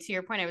 sorry, to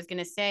your point, I was going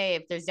to say,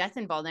 if there's death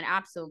involved, then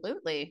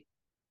absolutely.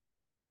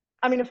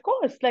 I mean, of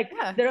course, like,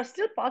 Yeah. there are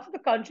still parts of the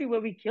country where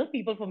we kill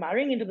people for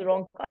marrying into the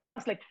wrong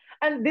caste. Like,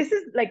 and this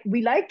is like,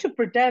 we like to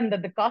pretend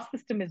that the caste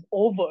system is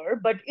over,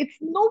 but it's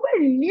nowhere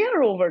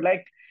near over.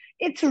 Like,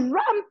 it's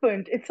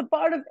rampant. It's a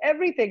part of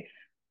everything.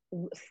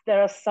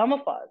 There are some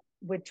of us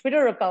with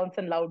Twitter accounts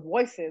and loud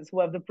voices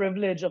who have the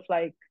privilege of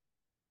like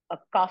a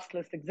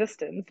casteless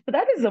existence, but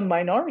that is a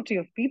minority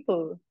of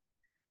people.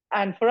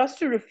 And for us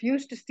to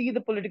refuse to see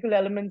the political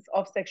elements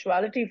of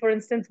sexuality, for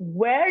instance,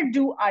 where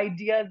do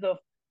ideas of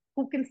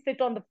who can sit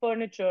on the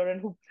furniture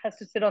and who has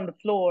to sit on the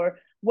floor,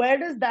 where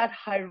does that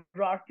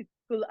hierarchical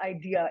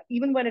idea,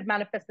 even when it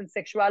manifests in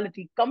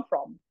sexuality, come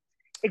from?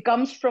 It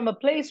comes from a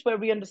place where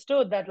we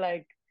understood that,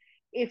 like,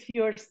 if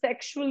you're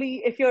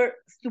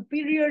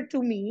superior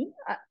to me,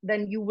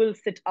 then you will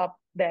sit up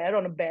there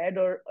on a bed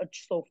or a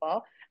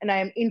sofa, and I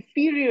am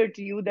inferior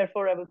to you,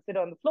 therefore I will sit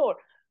on the floor.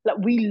 Like,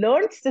 we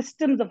learned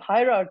systems of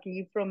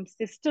hierarchy from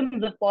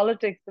systems of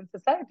politics and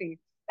society,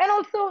 and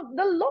also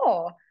the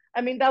law. I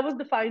mean, that was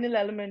the final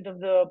element of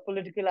the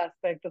political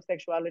aspect of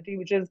sexuality,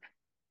 which is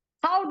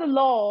how the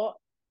law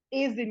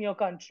is in your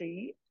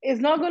country is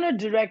not going to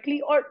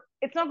directly, or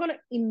it's not going to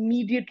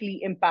immediately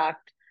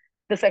impact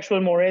the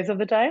sexual mores of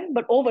the time,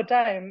 but over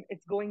time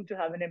it's going to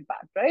have an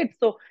impact, right?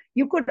 So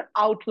you could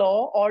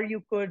outlaw, or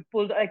you could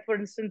pull, like, for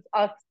instance,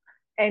 us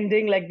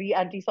ending like the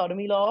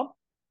anti-sodomy law.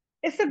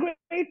 It's a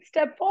great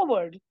step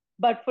forward,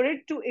 but for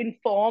it to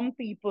inform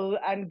people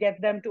and get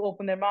them to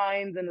open their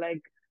minds and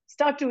like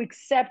start to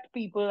accept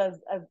people as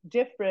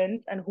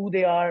different and who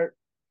they are,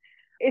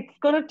 it's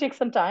going to take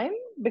some time,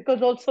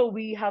 because also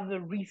we have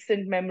the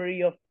recent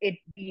memory of it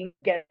being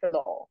against the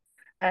law,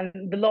 and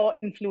the law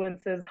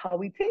influences how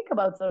we think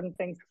about certain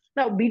things.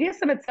 Now,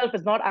 BDSM itself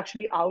is not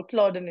actually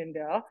outlawed in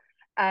India,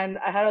 and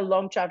I had a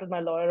long chat with my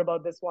lawyer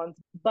about this once.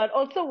 But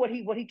also, what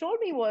he told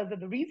me was that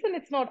the reason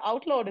it's not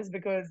outlawed is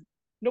because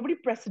nobody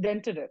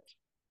precedented it.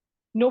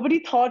 Nobody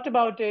thought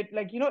about it.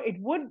 Like, it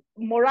would,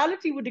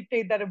 morality would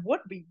dictate that it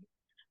would be,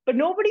 but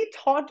nobody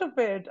thought of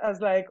it as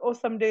like, oh,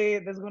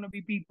 someday there's going to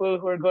be people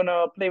who are going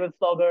to play with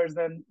floggers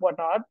and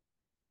whatnot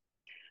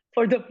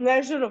for the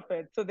pleasure of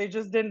it. So they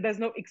just didn't, there's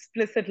no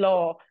explicit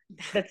law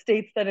that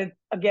states that it's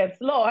against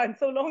law. And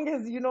so long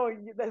as,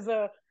 there's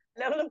a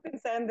level of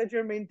consent that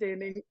you're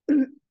maintaining,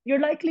 you're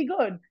likely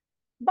good.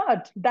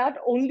 But that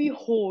only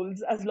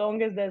holds as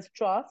long as there's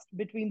trust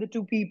between the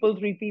two people,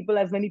 three people,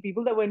 as many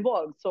people that were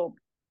involved. So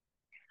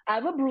I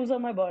have a bruise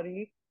on my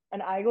body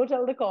and I go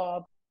tell the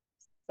cops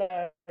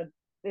that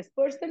this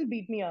person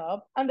beat me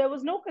up and there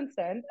was no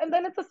consent, and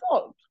then it's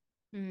assault.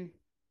 Mm.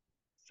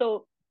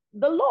 So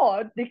the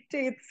law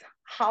dictates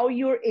how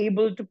you're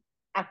able to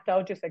act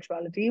out your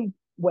sexuality,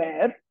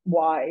 where,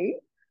 why,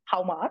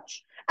 how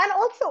much, and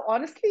also,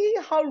 honestly,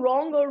 how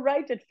wrong or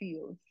right it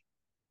feels,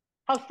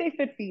 how safe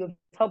it feels,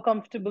 how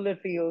comfortable it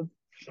feels,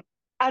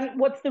 and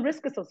what's the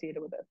risk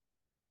associated with it.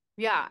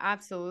 Yeah,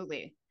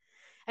 absolutely.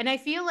 And I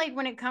feel like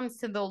when it comes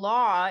to the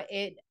law,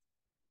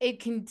 it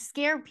can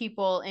scare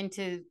people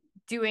into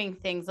doing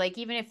things. Like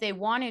even if they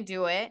want to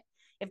do it,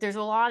 if there's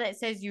a law that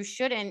says you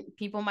shouldn't,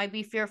 people might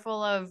be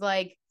fearful of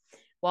like,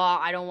 well,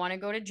 I don't want to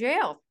go to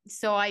jail,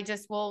 so I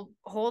just will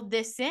hold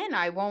this in.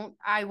 I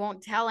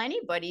won't tell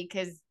anybody,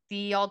 because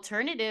the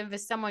alternative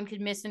is someone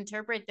could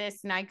misinterpret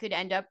this and I could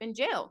end up in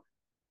jail.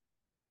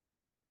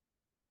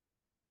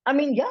 I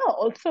mean, yeah,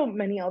 also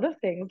many other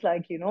things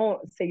like,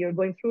 say you're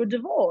going through a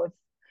divorce.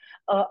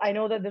 I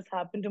know that this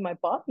happened to my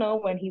partner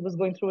when he was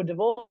going through a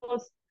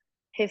divorce.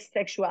 His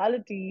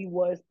sexuality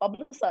was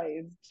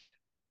publicized,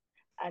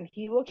 and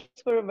he works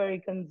for a very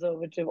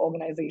conservative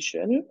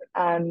organization.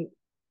 And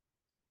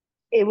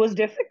it was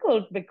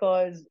difficult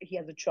because he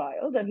has a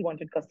child and he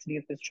wanted custody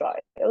of his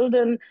child.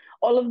 And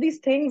all of these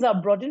things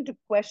are brought into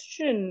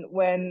question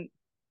when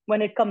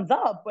it comes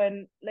up,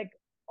 when like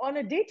on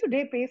a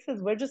day-to-day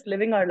basis, we're just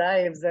living our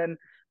lives and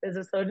there's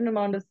a certain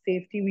amount of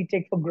safety we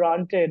take for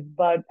granted.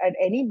 But at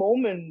any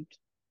moment,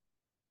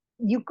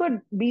 you could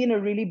be in a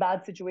really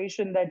bad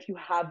situation that you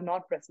have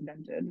not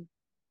precedented.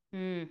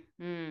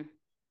 Mm-hmm.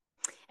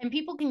 And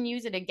people can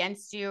use it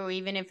against you,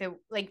 even if it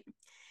like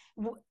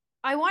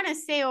I want to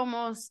say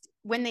almost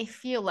when they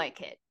feel like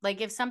it.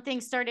 Like if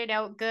something started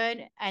out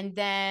good and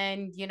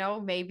then,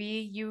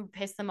 maybe you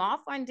piss them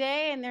off one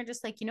day and they're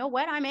just like, you know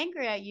what, I'm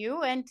angry at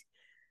you and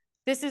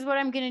this is what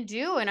I'm going to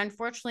do. And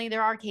unfortunately,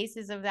 there are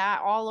cases of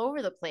that all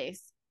over the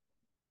place.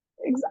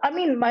 I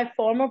mean, my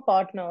former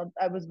partner,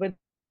 I was with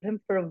him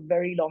for a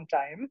very long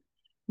time,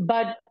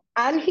 but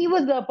and he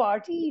was a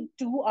party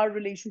to our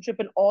relationship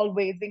in all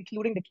ways,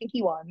 including the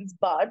kinky ones.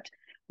 But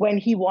when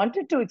he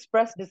wanted to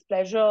express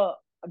displeasure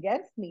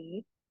against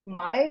me,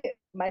 my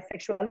my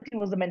sexuality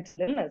was a mental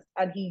illness,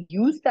 and he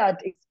used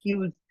that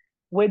excuse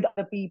with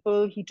other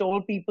people. He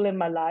told people in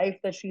my life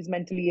that she's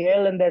mentally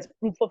ill, and there's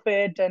proof of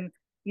it, and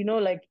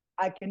like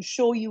I can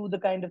show you the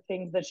kind of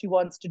things that she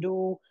wants to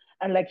do.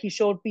 And like he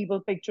showed people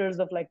pictures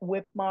of like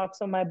whip marks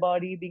on my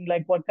body, being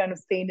like, what kind of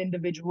sane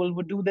individual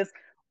would do this?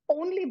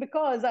 Only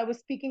because I was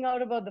speaking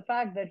out about the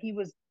fact that he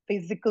was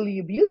physically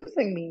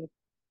abusing me.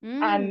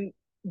 Mm, And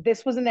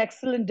this was an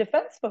excellent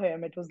defense for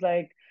him. It was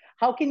like,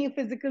 how can you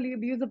physically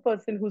abuse a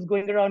person who's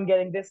going around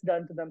getting this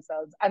done to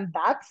themselves? And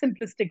that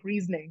simplistic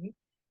reasoning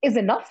is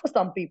enough for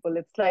some people.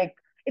 It's like,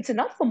 it's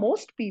enough for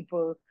most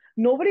people.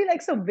 Nobody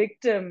likes a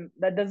victim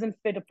that doesn't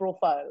fit a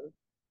profile.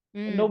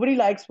 mm. Nobody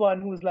likes one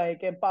who's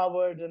like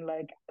empowered and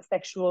like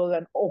sexual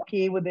and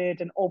okay with it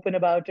and open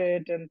about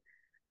it. And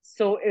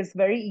so it's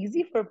very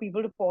easy for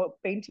people to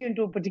paint you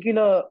into a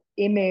particular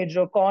image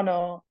or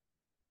corner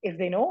if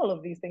they know all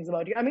of these things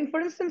about you. I mean,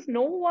 for instance,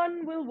 no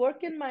one will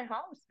work in my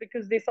house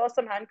because they saw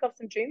some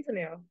handcuffs and chains in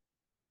here.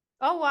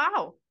 Oh,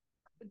 wow.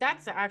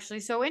 That's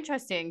actually so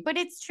interesting. But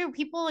it's true.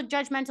 People are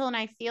judgmental. And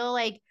I feel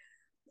like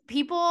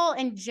people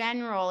in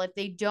general, if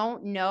they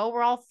don't know,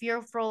 we're all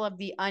fearful of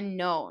the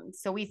unknown.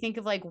 So we think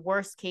of like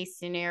worst case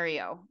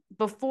scenario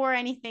before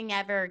anything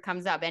ever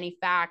comes up, any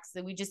facts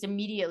that we just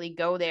immediately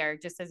go there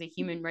just as a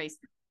human race.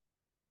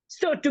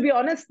 So to be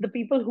honest, the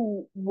people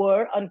who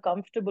were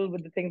uncomfortable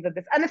with the things that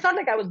this, and it's not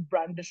like I was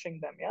brandishing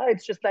them, yeah.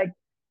 It's just like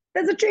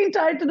there's a chain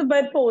tied to the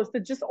bedpost.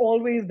 It's just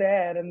always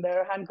there, and there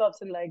are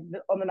handcuffs and like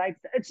on the night.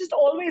 It's just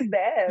always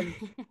there.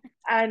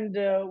 And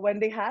when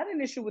they had an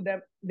issue with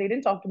them, they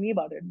didn't talk to me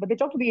about it, but they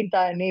talked to the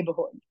entire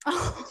neighborhood.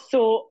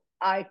 So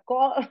I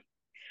call.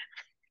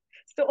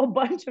 So a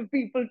bunch of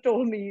people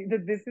told me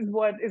that this is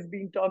what is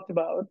being talked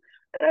about.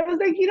 And I was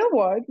like, you know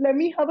what? Let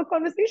me have a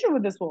conversation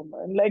with this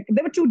woman. Like,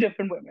 there were two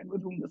different women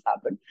with whom this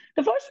happened.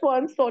 The first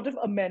one, sort of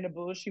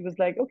amenable. She was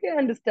like, okay, I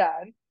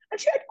understand. And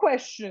she had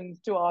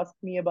questions to ask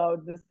me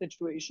about this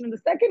situation. And the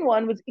second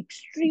one was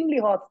extremely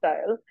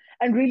hostile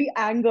and really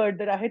angered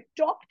that I had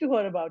talked to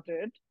her about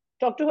it.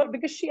 Talked to her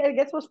because she, I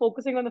guess, was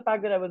focusing on the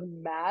fact that I was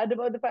mad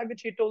about the fact that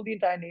she had told the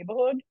entire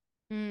neighborhood.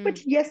 Mm.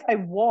 Which yes, I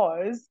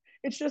was.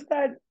 It's just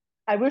that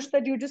I wish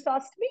that you just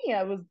asked me.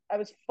 I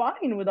was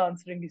fine with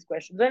answering these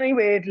questions.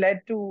 Anyway, it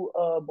led to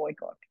a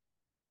boycott.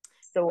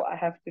 So I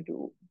have to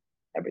do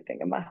everything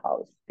in my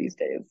house these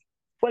days.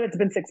 Well, it's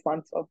been 6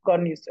 months. I've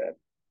gotten used to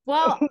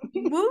Well,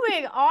 it.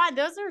 moving on,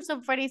 those are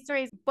some funny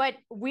stories, but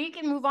we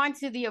can move on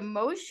to the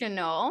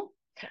emotional.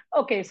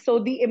 Okay, so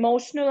the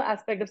emotional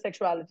aspect of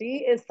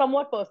sexuality is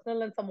somewhat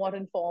personal and somewhat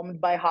informed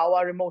by how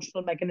our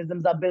emotional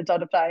mechanisms are built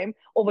out of time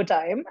over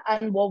time,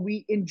 and what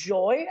we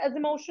enjoy as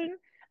emotion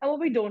and what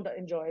we don't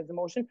enjoy as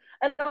emotion.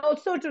 And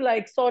also to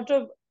like sort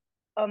of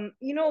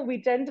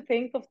we tend to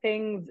think of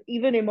things,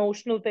 even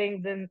emotional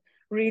things, in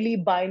really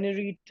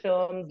binary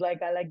terms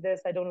like I like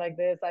this, I don't like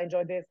this, I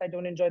enjoy this, I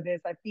don't enjoy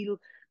this, I feel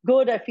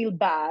good, I feel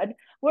bad.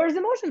 Whereas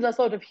emotions are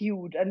sort of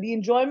hued, and the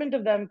enjoyment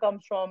of them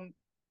comes from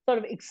sort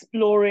of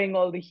exploring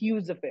all the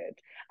hues of it.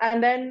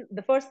 And then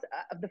the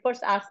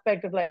first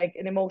aspect of like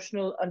an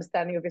emotional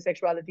understanding of your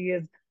sexuality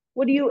is,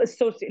 what do you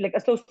associate, like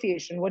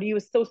association, what do you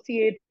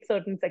associate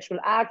certain sexual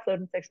acts,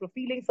 certain sexual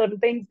feelings, certain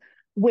things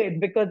with?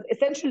 Because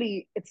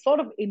essentially it's sort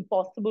of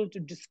impossible to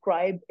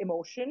describe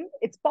emotion.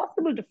 It's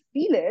possible to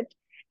feel it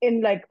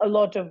in like a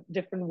lot of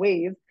different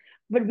ways,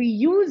 but we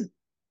use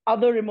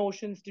other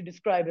emotions to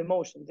describe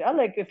emotions. Yeah,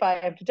 like if I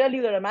have to tell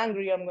you that I'm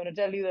angry, I'm going to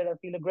tell you that I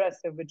feel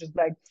aggressive, which is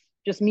like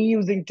just me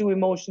using two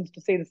emotions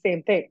to say the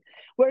same thing.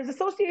 Whereas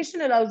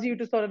association allows you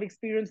to sort of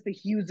experience the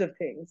hues of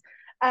things.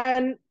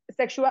 And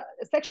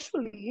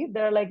sexually,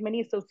 there are like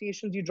many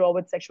associations you draw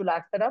with sexual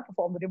acts that are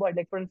performed with your body.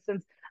 Like for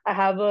instance, I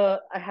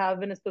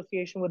have an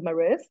association with my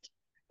wrist,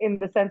 in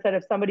the sense that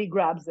if somebody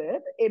grabs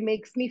it, it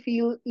makes me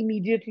feel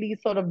immediately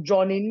sort of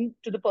drawn in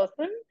to the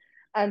person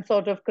and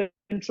sort of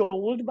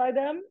controlled by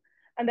them.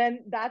 And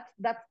then that's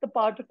the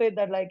part of it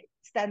that like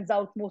stands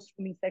out most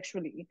for me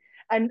sexually.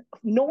 And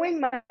knowing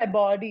my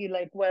body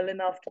like well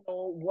enough to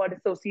know what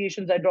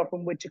associations I draw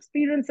from which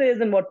experiences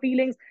and what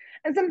feelings.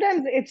 And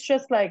sometimes it's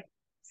just like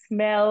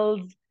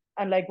smells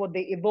and like what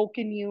they evoke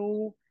in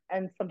you,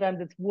 and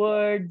sometimes it's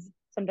words,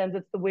 sometimes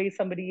it's the way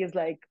somebody is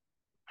like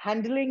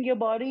handling your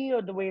body,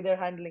 or the way they're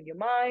handling your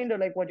mind, or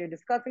like what you're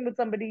discussing with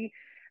somebody.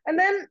 And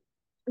then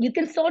you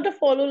can sort of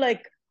follow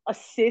like a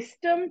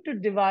system to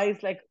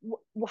devise like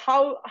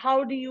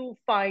how do you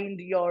find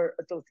your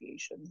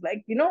associations.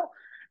 Like,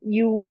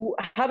 you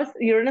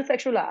you're in a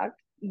sexual act,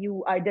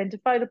 you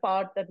identify the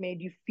part that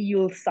made you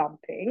feel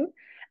something,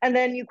 and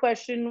then you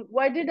question,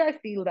 why did I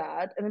feel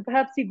that? And then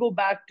perhaps you go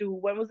back to,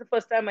 when was the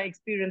first time I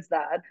experienced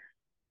that?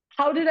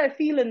 How did I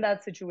feel in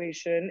that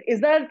situation? Is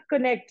that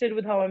connected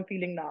with how I'm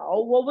feeling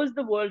now? What was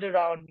the world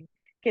around me?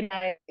 Can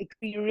I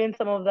experience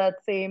some of that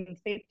same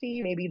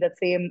safety, maybe that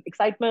same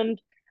excitement?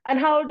 And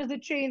how does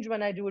it change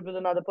when I do it with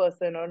another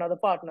person or another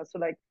partner? So,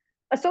 like,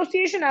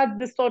 association adds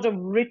this sort of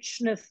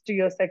richness to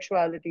your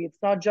sexuality.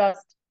 It's not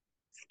just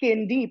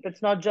skin deep,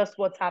 it's not just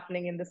what's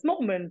happening in this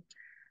moment.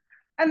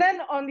 And then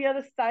on the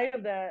other side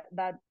of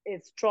that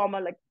is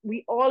trauma. Like,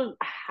 we all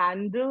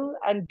handle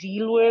and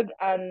deal with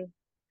and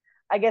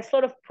I guess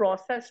sort of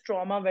process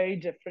trauma very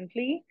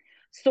differently.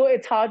 So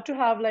it's hard to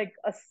have like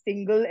a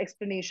single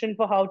explanation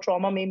for how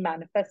trauma may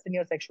manifest in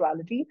your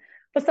sexuality.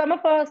 For some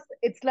of us,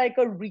 it's like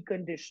a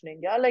reconditioning.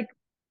 Yeah. Like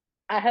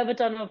I have a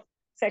ton of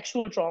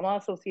sexual trauma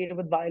associated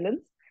with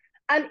violence.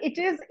 And it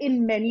is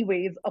in many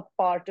ways a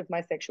part of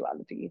my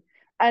sexuality.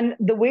 And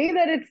the way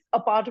that it's a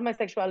part of my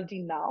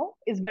sexuality now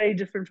is very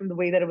different from the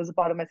way that it was a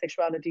part of my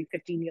sexuality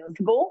 15 years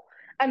ago.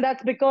 And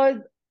that's because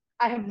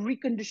I have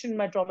reconditioned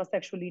my trauma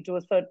sexually to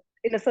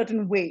in a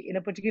certain way, in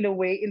a particular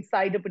way,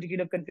 inside a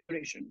particular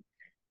configuration.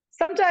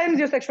 Sometimes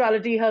your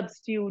sexuality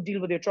helps you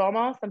deal with your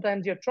trauma.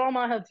 Sometimes your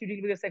trauma helps you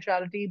deal with your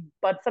sexuality,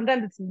 but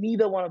sometimes it's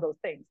neither one of those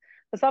things.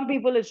 For some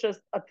people, it's just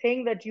a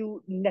thing that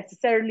you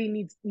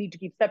necessarily need to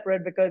keep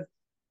separate, because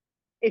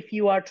if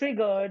you are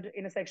triggered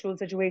in a sexual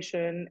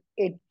situation,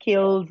 it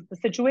kills the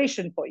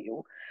situation for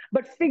you.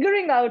 But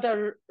figuring out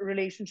our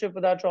relationship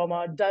with our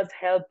trauma does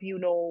help you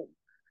know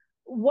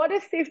what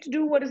is safe to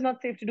do, what is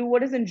not safe to do,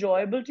 what is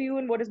enjoyable to you,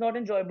 and what is not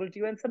enjoyable to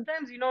you. And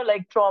sometimes,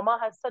 like trauma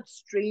has such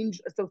strange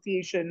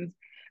associations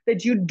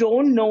that you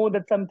don't know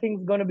that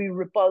something's going to be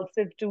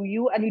repulsive to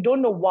you, and you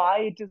don't know why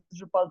it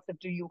is repulsive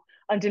to you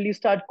until you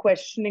start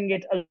questioning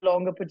it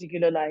along a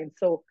particular line.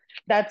 So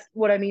that's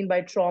what I mean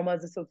by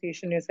trauma's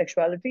association in your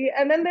sexuality.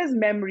 And then there's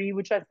memory,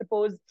 which I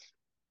suppose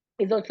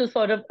is also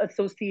sort of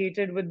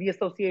associated with the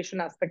association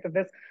aspect of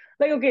this.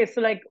 Like, okay, so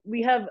like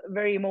we have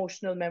very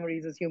emotional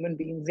memories as human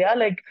beings. Yeah.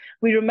 Like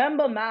we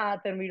remember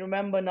math and we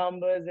remember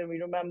numbers and we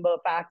remember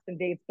facts and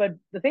dates. But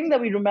the thing that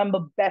we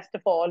remember best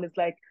of all is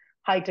like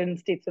heightened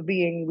states of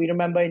being. We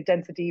remember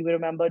intensity, we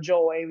remember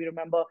joy, we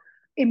remember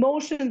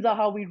emotions are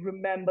how we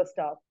remember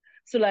stuff.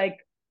 So, like,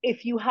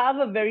 if you have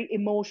a very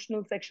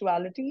emotional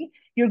sexuality,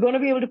 you're going to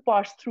be able to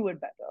parse through it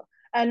better.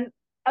 And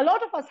a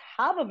lot of us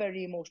have a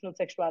very emotional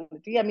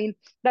sexuality. I mean,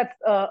 that's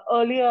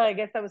earlier, I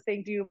guess I was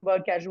saying to you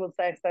about casual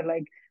sex, that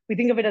like we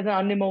think of it as an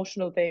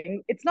unemotional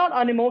thing. It's not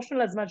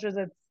unemotional as much as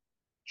it's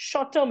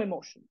short term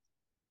emotions.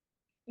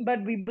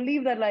 But we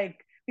believe that like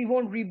we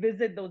won't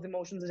revisit those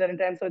emotions at any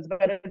time. So it's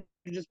better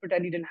to just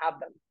pretend you didn't have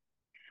them.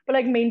 But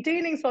like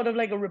maintaining sort of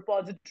like a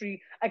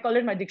repository, I call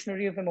it my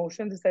dictionary of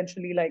emotions,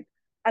 essentially. Like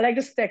I like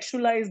to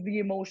sexualize the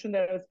emotion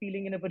that I was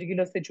feeling in a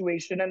particular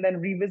situation and then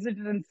revisit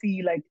it and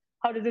see like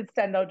how does it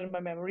stand out in my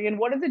memory and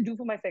what does it do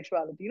for my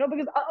sexuality?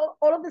 Because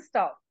all of this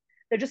stuff,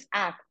 they're just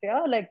acts.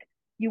 Yeah. Like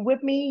you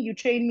whip me, you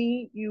chain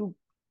me, you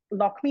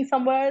lock me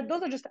somewhere.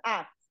 Those are just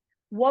acts.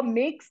 What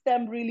makes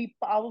them really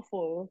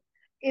powerful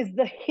is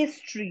the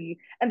history.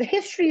 And the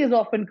history is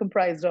often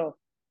comprised of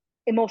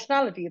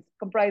emotionality. It's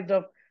comprised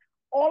of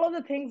all of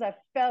the things I've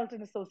felt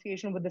in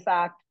association with this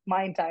act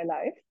my entire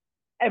life,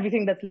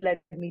 everything that's led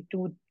me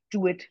to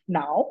do it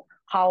now,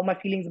 how my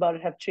feelings about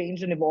it have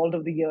changed and evolved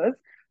over the years.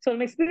 So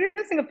I'm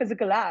experiencing a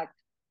physical act.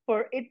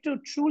 for it to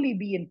truly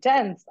be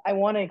intense, I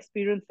want to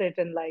experience it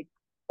in like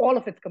all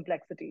of its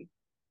complexity.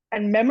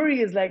 And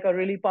memory is like a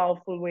really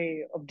powerful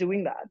way of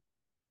doing that.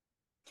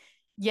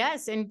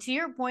 Yes. And to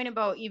your point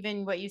about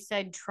even what you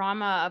said,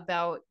 trauma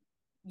about,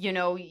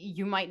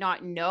 you might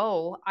not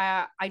know.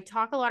 I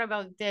talk a lot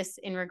about this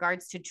in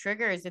regards to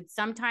triggers. It's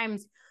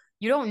sometimes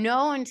you don't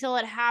know until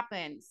it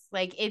happens.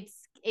 Like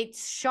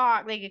it's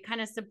shock, like it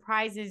kind of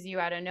surprises you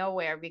out of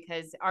nowhere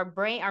because our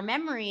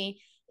memory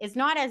is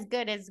not as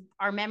good as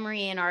our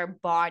memory in our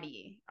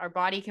body. Our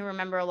body can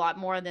remember a lot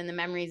more than the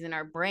memories in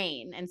our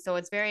brain. And so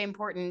it's very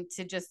important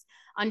to just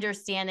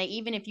understand that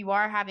even if you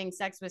are having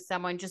sex with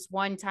someone just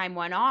one time,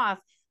 one off,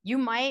 you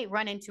might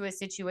run into a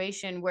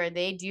situation where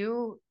they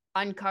do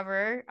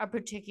uncover a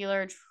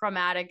particular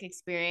traumatic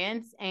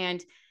experience,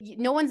 and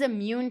no one's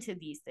immune to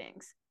these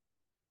things.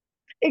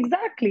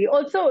 Exactly.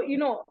 Also,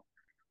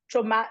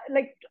 trauma,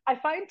 like I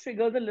find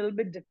triggers a little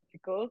bit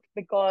difficult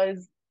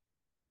because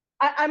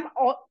I'm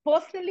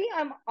personally,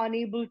 I'm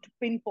unable to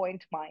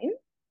pinpoint mine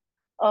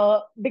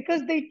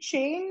because they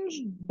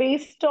change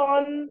based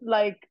on,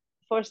 like,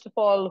 first of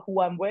all, who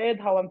I'm with,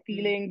 how I'm Mm.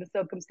 feeling, the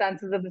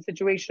circumstances of the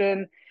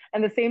situation,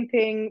 and the same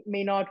thing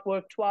may not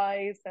work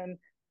twice, and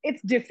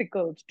it's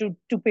difficult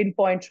to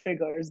pinpoint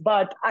triggers.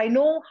 But I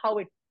know how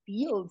it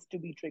feels to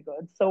be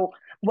triggered. So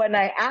when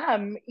I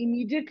am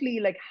immediately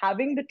like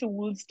having the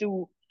tools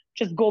to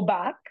just go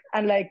back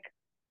and like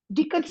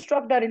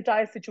deconstruct that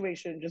entire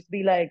situation, just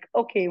be like,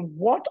 okay,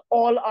 what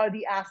all are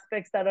the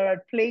aspects that are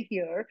at play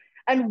here,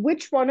 and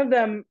which one of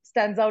them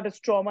stands out as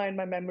trauma in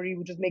my memory,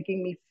 which is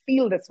making me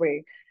feel this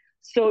way.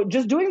 So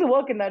just doing the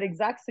work in that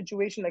exact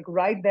situation, like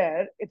right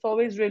there, it's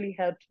always really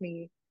helped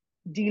me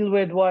deal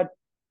with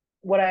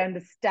what I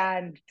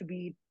understand to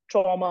be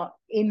trauma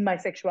in my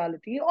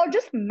sexuality or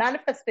just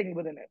manifesting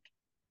within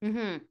it.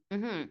 Mm-hmm.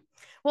 Mm-hmm.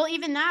 Well,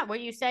 even that, what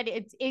you said,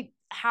 it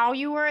how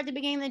you were at the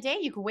beginning of the day.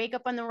 You could wake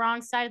up on the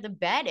wrong side of the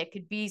bed. It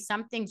could be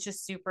something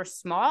just super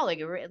small.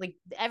 Like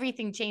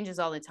everything changes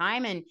all the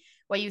time. And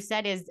what you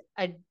said is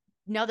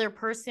another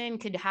person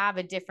could have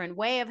a different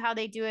way of how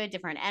they do it,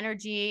 different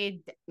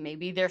energy,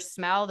 maybe their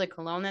smell, the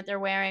cologne that they're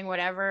wearing,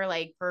 whatever,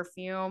 like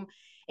perfume.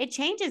 It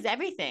changes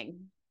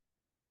everything.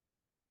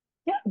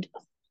 Yeah.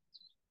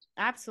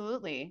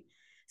 Absolutely.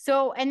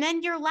 So, and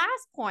then your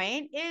last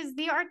point is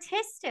the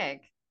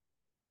artistic.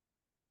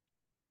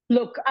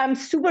 Look, I'm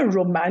super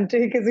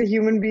romantic as a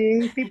human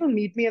being. People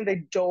meet me and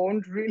they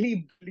don't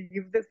really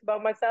believe this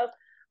about myself.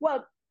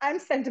 Well, I'm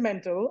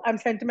sentimental. I'm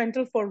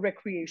sentimental for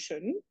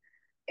recreation.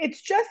 It's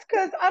just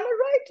because I'm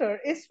a writer.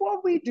 It's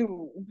what we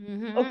do.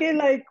 Mm-hmm. Okay,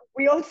 like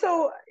we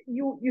also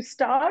you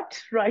start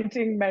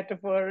writing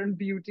metaphor and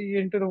beauty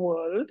into the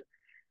world,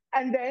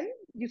 and then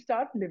you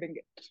start living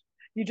it.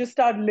 You just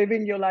start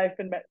living your life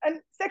and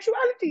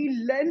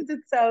sexuality lends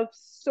itself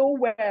so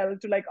well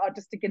to like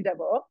artistic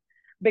endeavor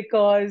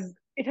because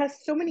it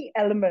has so many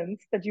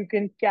elements that you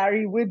can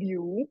carry with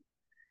you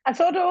and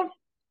sort of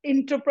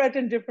interpret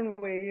in different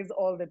ways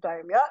all the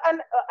time. Yeah, and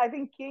I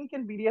think kink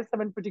and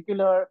BDSM in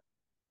particular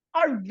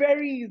are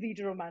very easy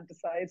to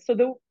romanticize. So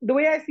the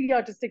way I see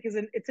artistic is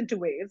it's in two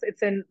ways.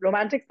 It's in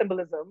romantic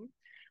symbolism,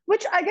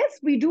 which I guess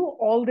we do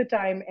all the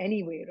time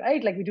anyway,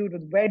 right? Like we do it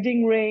with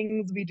wedding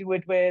rings, we do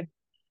it with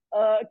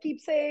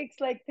keepsakes,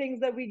 like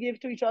things that we give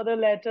to each other,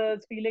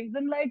 letters, feelings,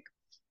 and like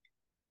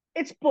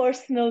it's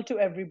personal to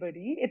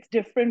everybody. It's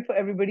different for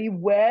everybody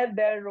where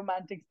their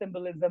romantic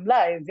symbolism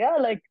lies. Yeah,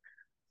 like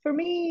for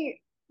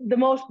me, the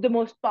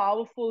most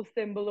powerful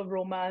symbol of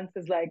romance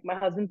is like my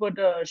husband put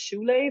a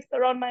shoelace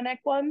around my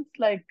neck once,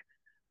 like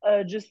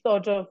just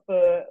sort of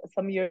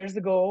some years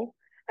ago.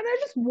 And I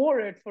just wore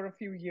it for a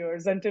few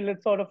years until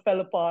it sort of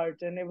fell apart.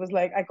 And it was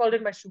like I called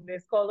it my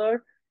shoelace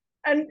collar.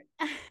 And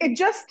it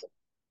just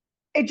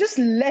it just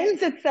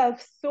lends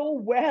itself so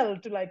well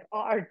to like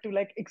art, to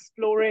like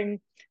exploring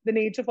the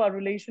nature of our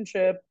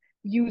relationship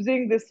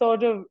using this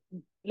sort of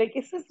like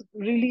it's this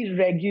really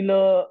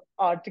regular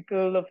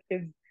article of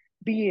his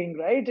being,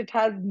 right? It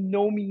has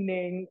no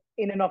meaning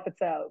in and of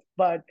itself,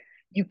 but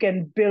you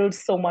can build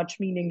so much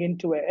meaning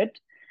into it.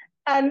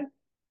 And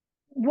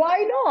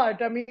why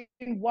not? I mean,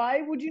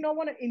 why would you not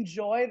want to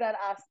enjoy that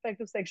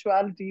aspect of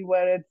sexuality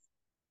where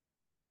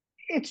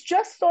it's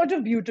just sort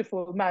of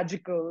beautiful,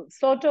 magical,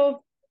 sort of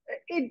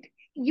it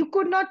you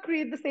could not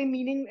create the same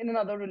meaning in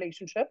another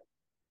relationship.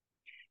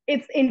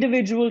 It's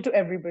individual to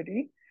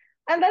everybody.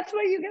 And that's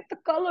where you get the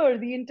color,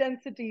 the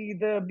intensity,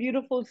 the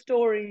beautiful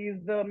stories,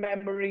 the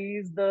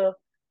memories, the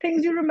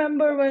things you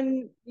remember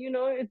when,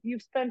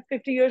 you've spent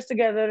 50 years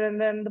together and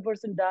then the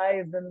person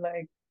dies and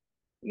like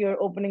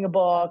you're opening a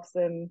box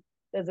and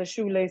there's a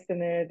shoelace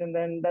in it and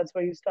then that's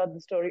where you start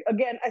the story.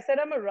 Again, I said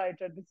I'm a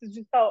writer. This is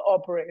just how I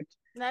operate.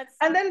 That's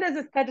And then there's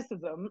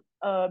aestheticism,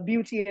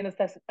 beauty and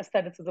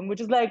aestheticism,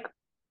 which is like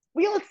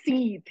we all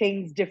see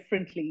things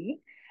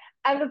differently.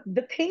 And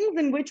the things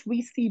in which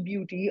we see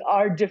beauty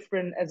are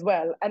different as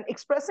well. And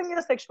expressing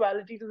your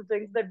sexuality to the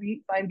things that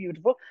we find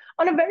beautiful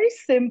in a very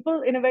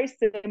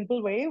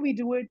simple way, we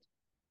do it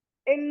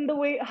in the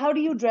way, how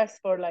do you dress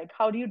for like,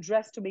 how do you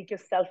dress to make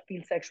yourself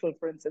feel sexual,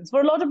 for instance?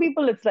 For a lot of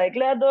people, it's like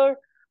leather.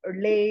 or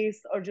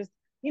lace or just,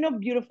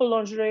 beautiful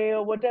lingerie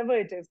or whatever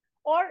it is.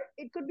 Or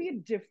it could be a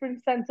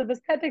different sense of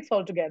aesthetics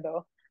altogether.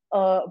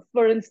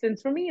 For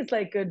instance, for me, it's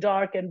like a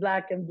dark and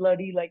black and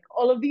bloody. Like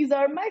all of these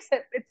are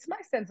it's my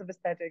sense of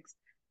aesthetics.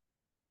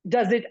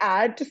 Does it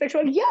add to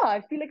sexuality? Yeah,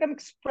 I feel like I'm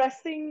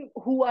expressing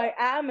who I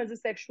am as a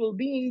sexual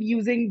being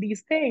using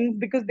these things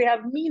because they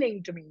have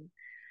meaning to me.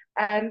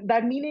 And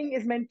that meaning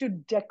is meant to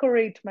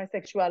decorate my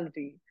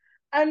sexuality.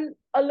 And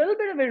a little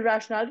bit of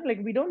irrationality, like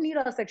we don't need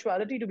our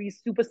sexuality to be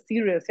super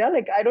serious. Yeah.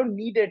 Like I don't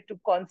need it to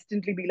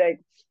constantly be like,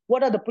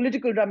 what are the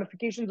political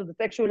ramifications of the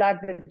sexual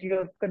act that you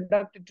have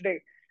conducted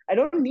today? I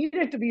don't need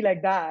it to be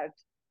like that.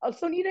 I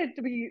also need it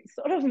to be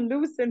sort of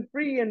loose and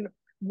free and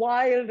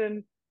wild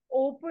and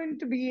open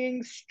to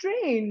being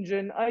strange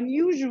and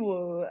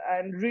unusual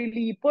and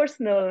really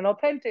personal and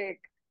authentic.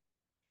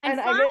 And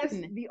And I guess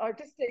fun. the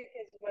artistic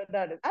is where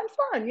that is. And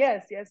fun,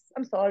 yes, yes.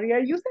 I'm sorry. I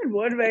use that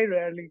word very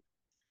rarely.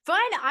 Fun.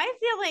 I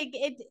feel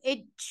like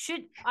it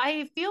should,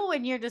 I feel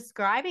when you're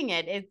describing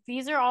it,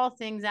 these are all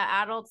things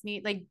that adults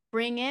need, like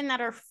bring in,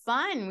 that are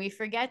fun. We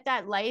forget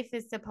that life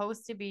is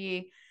supposed to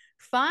be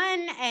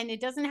fun, and it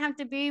doesn't have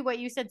to be what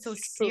you said, so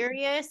It's true.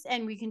 serious,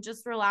 and we can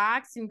just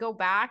relax and go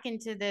back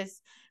into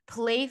this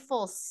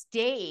playful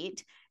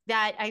state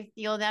that I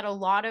feel that a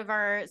lot of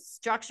our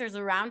structures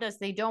around us,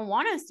 they don't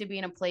want us to be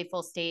in a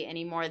playful state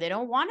anymore. They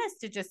don't want us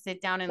to just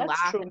sit down and That's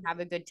laugh and true. have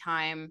a good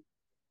time.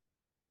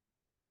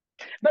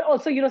 But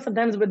also,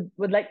 sometimes with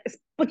like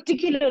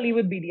particularly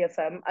with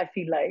BDSM, I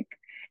feel like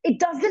it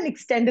doesn't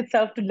extend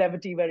itself to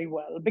levity very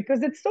well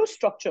because it's so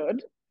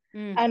structured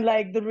Mm. and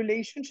like the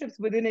relationships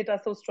within it are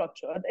so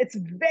structured. It's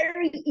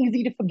very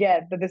easy to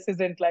forget that this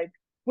isn't like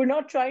we're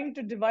not trying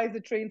to devise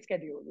a train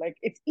schedule. Like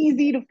it's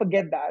easy to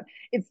forget that.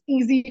 It's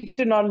easy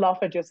to not laugh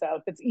at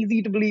yourself. It's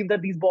easy to believe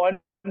that these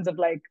bonds of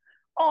like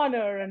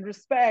honor and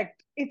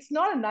respect, it's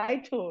not a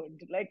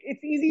knighthood. Like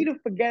it's easy to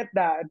forget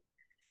that.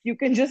 You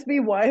can just be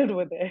wild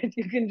with it.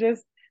 You can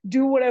just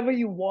do whatever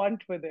you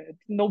want with it.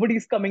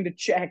 Nobody's coming to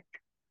check.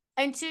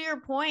 And to your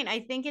point, I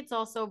think it's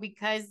also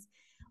because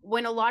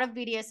when a lot of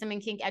BDSM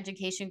and kink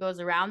education goes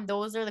around,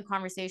 those are the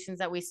conversations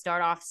that we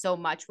start off so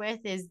much with,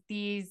 is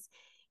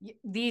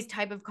these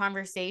type of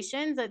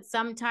conversations, that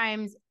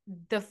sometimes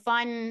the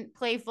fun,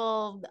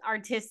 playful,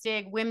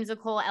 artistic,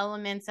 whimsical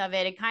elements of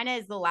it kind of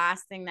is the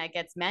last thing that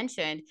gets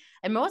mentioned.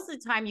 And most of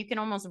the time you can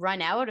almost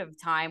run out of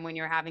time when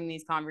you're having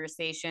these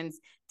conversations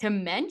to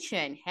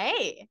mention,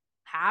 hey,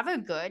 have a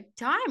good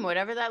time,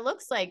 whatever that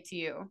looks like to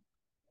you.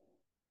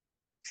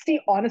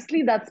 See,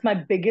 honestly, that's my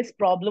biggest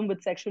problem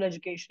with sexual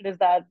education is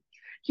that,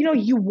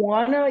 you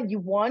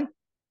want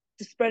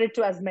to spread it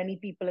to as many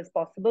people as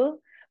possible.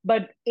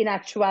 But in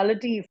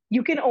actuality,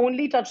 you can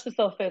only touch the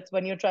surface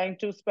when you're trying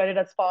to spread it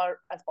as far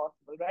as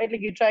possible, right?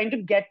 Like you're trying to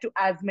get to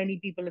as many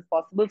people as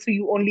possible. So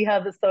you only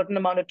have a certain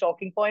amount of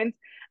talking points.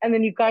 And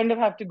then you kind of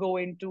have to go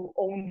into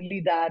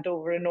only that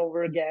over and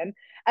over again.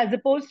 As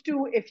opposed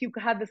to if you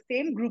had the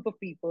same group of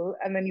people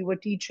and then you were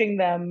teaching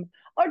them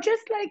or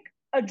just like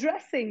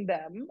addressing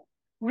them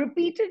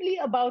repeatedly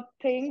about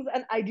things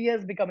and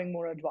ideas becoming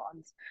more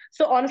advanced.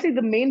 So honestly,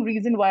 the main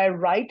reason why I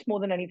write more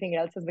than anything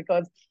else is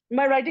because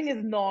my writing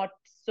is not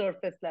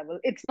surface level.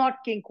 It's not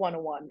Kink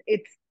 101.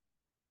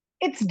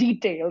 It's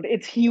detailed,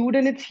 it's hued,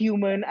 and it's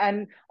human.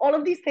 And all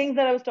of these things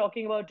that I was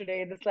talking about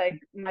today, this like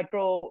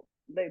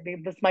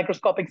this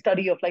microscopic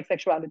study of like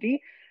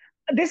sexuality,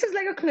 this is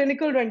like a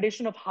clinical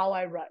rendition of how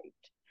I write.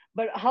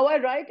 But how I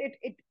write,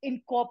 it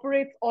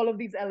incorporates all of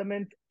these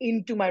elements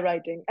into my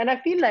writing. And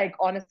I feel like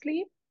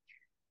honestly,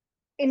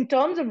 in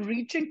terms of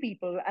reaching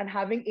people and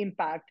having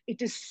impact,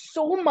 it is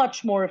so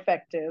much more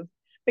effective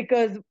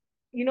because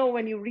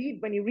when you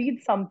read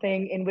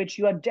something in which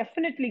you are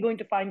definitely going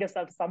to find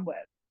yourself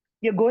somewhere,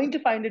 you're going to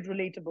find it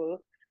relatable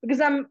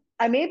because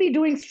I may be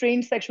doing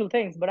strange sexual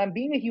things, but I'm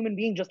being a human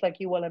being just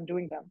like you while I'm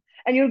doing them,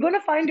 and you're going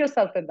to find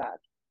yourself in that,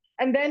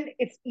 and then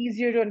it's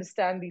easier to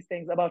understand these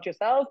things about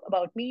yourself,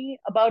 about me,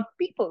 about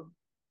people.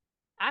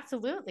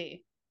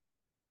 Absolutely.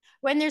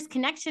 When there's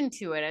connection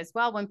to it as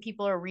well, when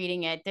people are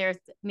reading it, there's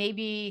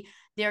maybe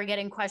they're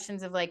getting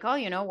questions of like, oh,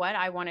 you know what,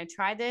 I want to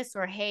try this,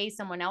 or hey,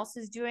 someone else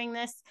is doing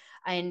this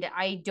and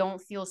I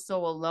don't feel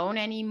so alone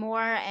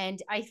anymore.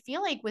 And I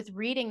feel like with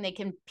reading,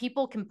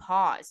 people can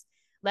pause,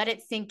 let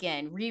it sink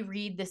in,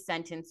 reread the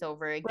sentence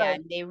over again.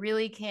 Right. They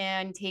really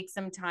can take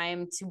some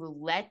time to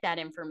let that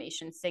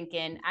information sink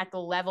in at the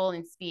level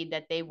and speed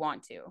that they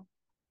want to.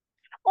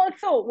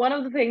 Also, one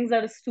of the things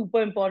that is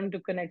super important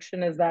to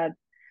connection is that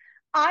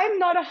I'm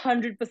not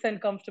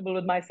 100% comfortable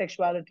with my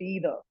sexuality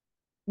either.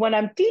 When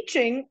I'm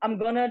teaching, I'm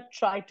going to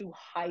try to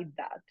hide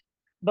that.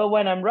 But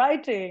when I'm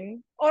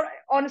writing, or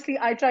honestly,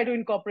 I try to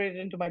incorporate it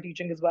into my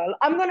teaching as well,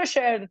 I'm going to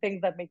share the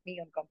things that make me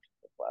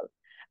uncomfortable as well.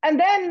 And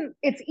then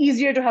it's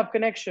easier to have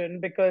connection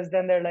because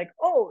then they're like,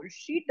 oh,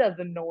 she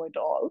doesn't know it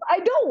all. I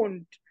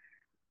don't.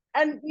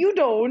 And you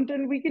don't.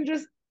 And we can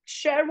just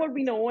share what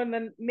we know and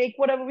then make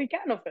whatever we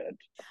can of it.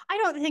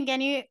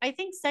 I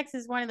think sex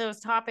is one of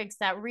those topics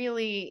that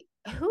really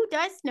who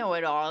does know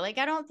it all? Like,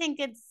 I don't think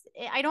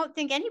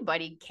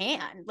anybody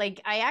can.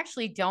 Like, I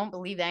actually don't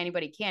believe that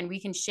anybody can. We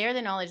can share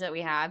the knowledge that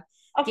we have,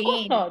 Of course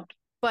gain, not.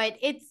 but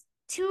it's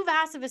too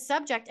vast of a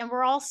subject, and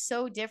we're all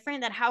so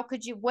different that how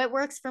could you, what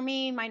works for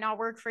me might not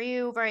work for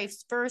you,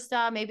 vice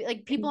versa. Maybe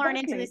like people aren't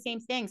into the Exactly. same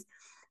things.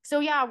 So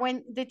yeah,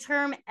 when the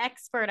term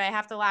expert, I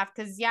have to laugh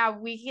because yeah,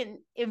 we can,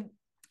 if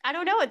I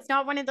don't know, it's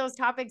not one of those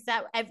topics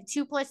that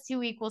 2 +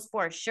 2 =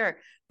 4, sure.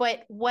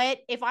 But what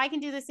if I can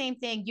do the same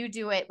thing, you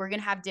do it, we're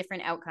gonna have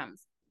different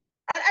outcomes.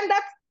 And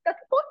that's the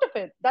point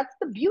of it. That's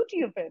the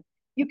beauty of it.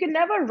 You can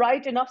never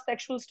write enough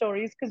sexual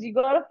stories because you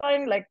gotta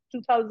find like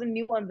 2,000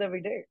 new ones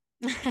every day.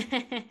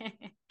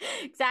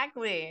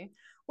 Exactly.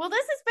 Well,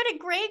 this has been a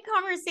great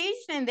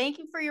conversation. Thank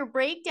you for your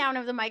breakdown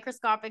of the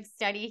microscopic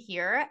study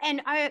here.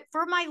 And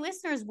for my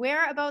listeners,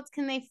 whereabouts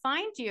can they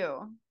find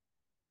you?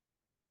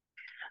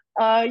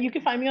 You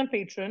can find me on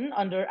Patreon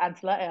under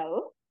Ancilla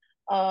L.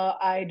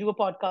 I do a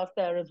podcast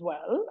there as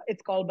well.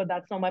 It's called But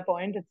That's Not My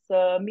Point.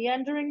 It's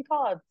Meandering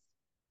Thoughts.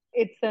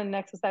 It's an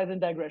exercise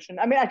in digression.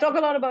 I mean, I talk a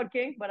lot about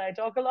kink, but I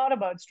talk a lot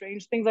about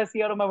strange things I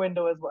see out of my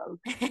window as well.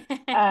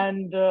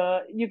 And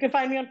you can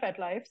find me on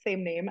FetLife,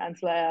 same name,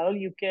 Ancilla L.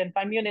 You can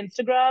find me on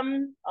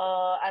Instagram,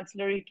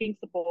 Ancillary Kink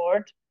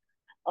Support.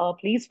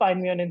 Please find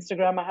me on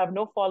Instagram. I have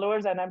no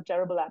followers and I'm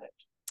terrible at it.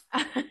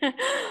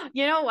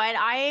 You know what?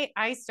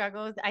 I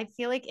struggle with, I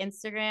feel like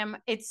Instagram,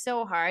 it's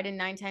so hard, and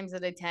 9 times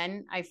out of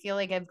 10, I feel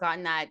like I've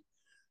gotten that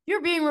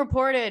you're being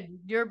reported.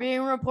 You're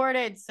being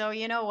reported. So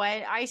you know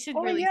what? I should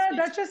Oh really yeah, switch.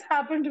 that just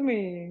happened to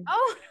me.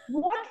 Oh,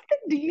 What's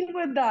the deal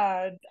with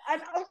that?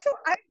 And also,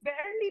 I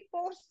barely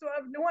post, so I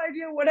have no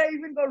idea what I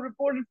even got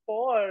reported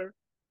for.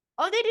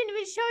 oh, they didn't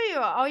even show you.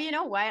 Oh, you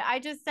know what? I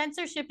just,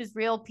 censorship is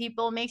real,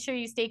 people. Make sure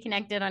you stay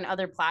connected on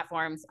other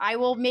platforms. I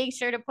will make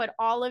sure to put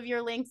all of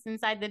your links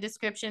inside the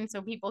description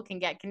so people can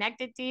get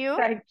connected to you.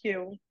 Thank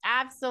you.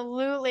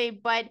 Absolutely.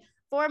 But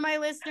for my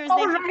listeners, Oh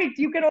thank you. right,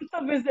 you can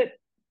also visit.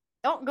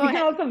 Oh, go You can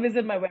ahead. also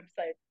visit my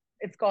website.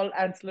 It's called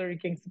Ancillary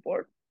King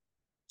Support.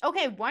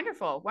 Okay,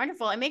 wonderful,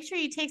 wonderful. And make sure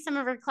you take some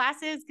of our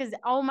classes because,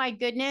 oh my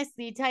goodness,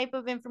 the type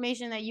of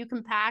information that you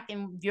can pack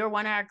in your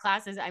one of our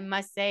classes, I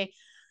must say,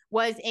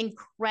 was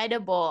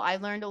incredible. I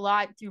learned a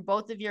lot through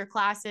both of your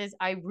classes.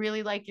 I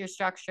really like your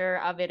structure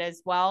of it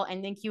as well.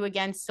 And thank you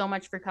again so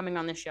much for coming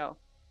on the show.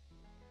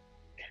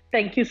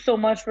 Thank you so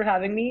much for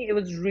having me. It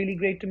was really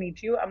great to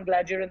meet you. I'm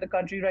glad you're in the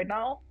country right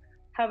now.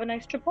 Have a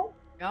nice trip home.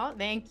 Oh,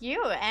 thank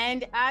you.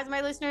 And as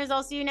my listeners,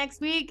 I'll see you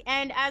next week.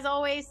 And as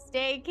always,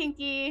 stay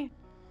kinky.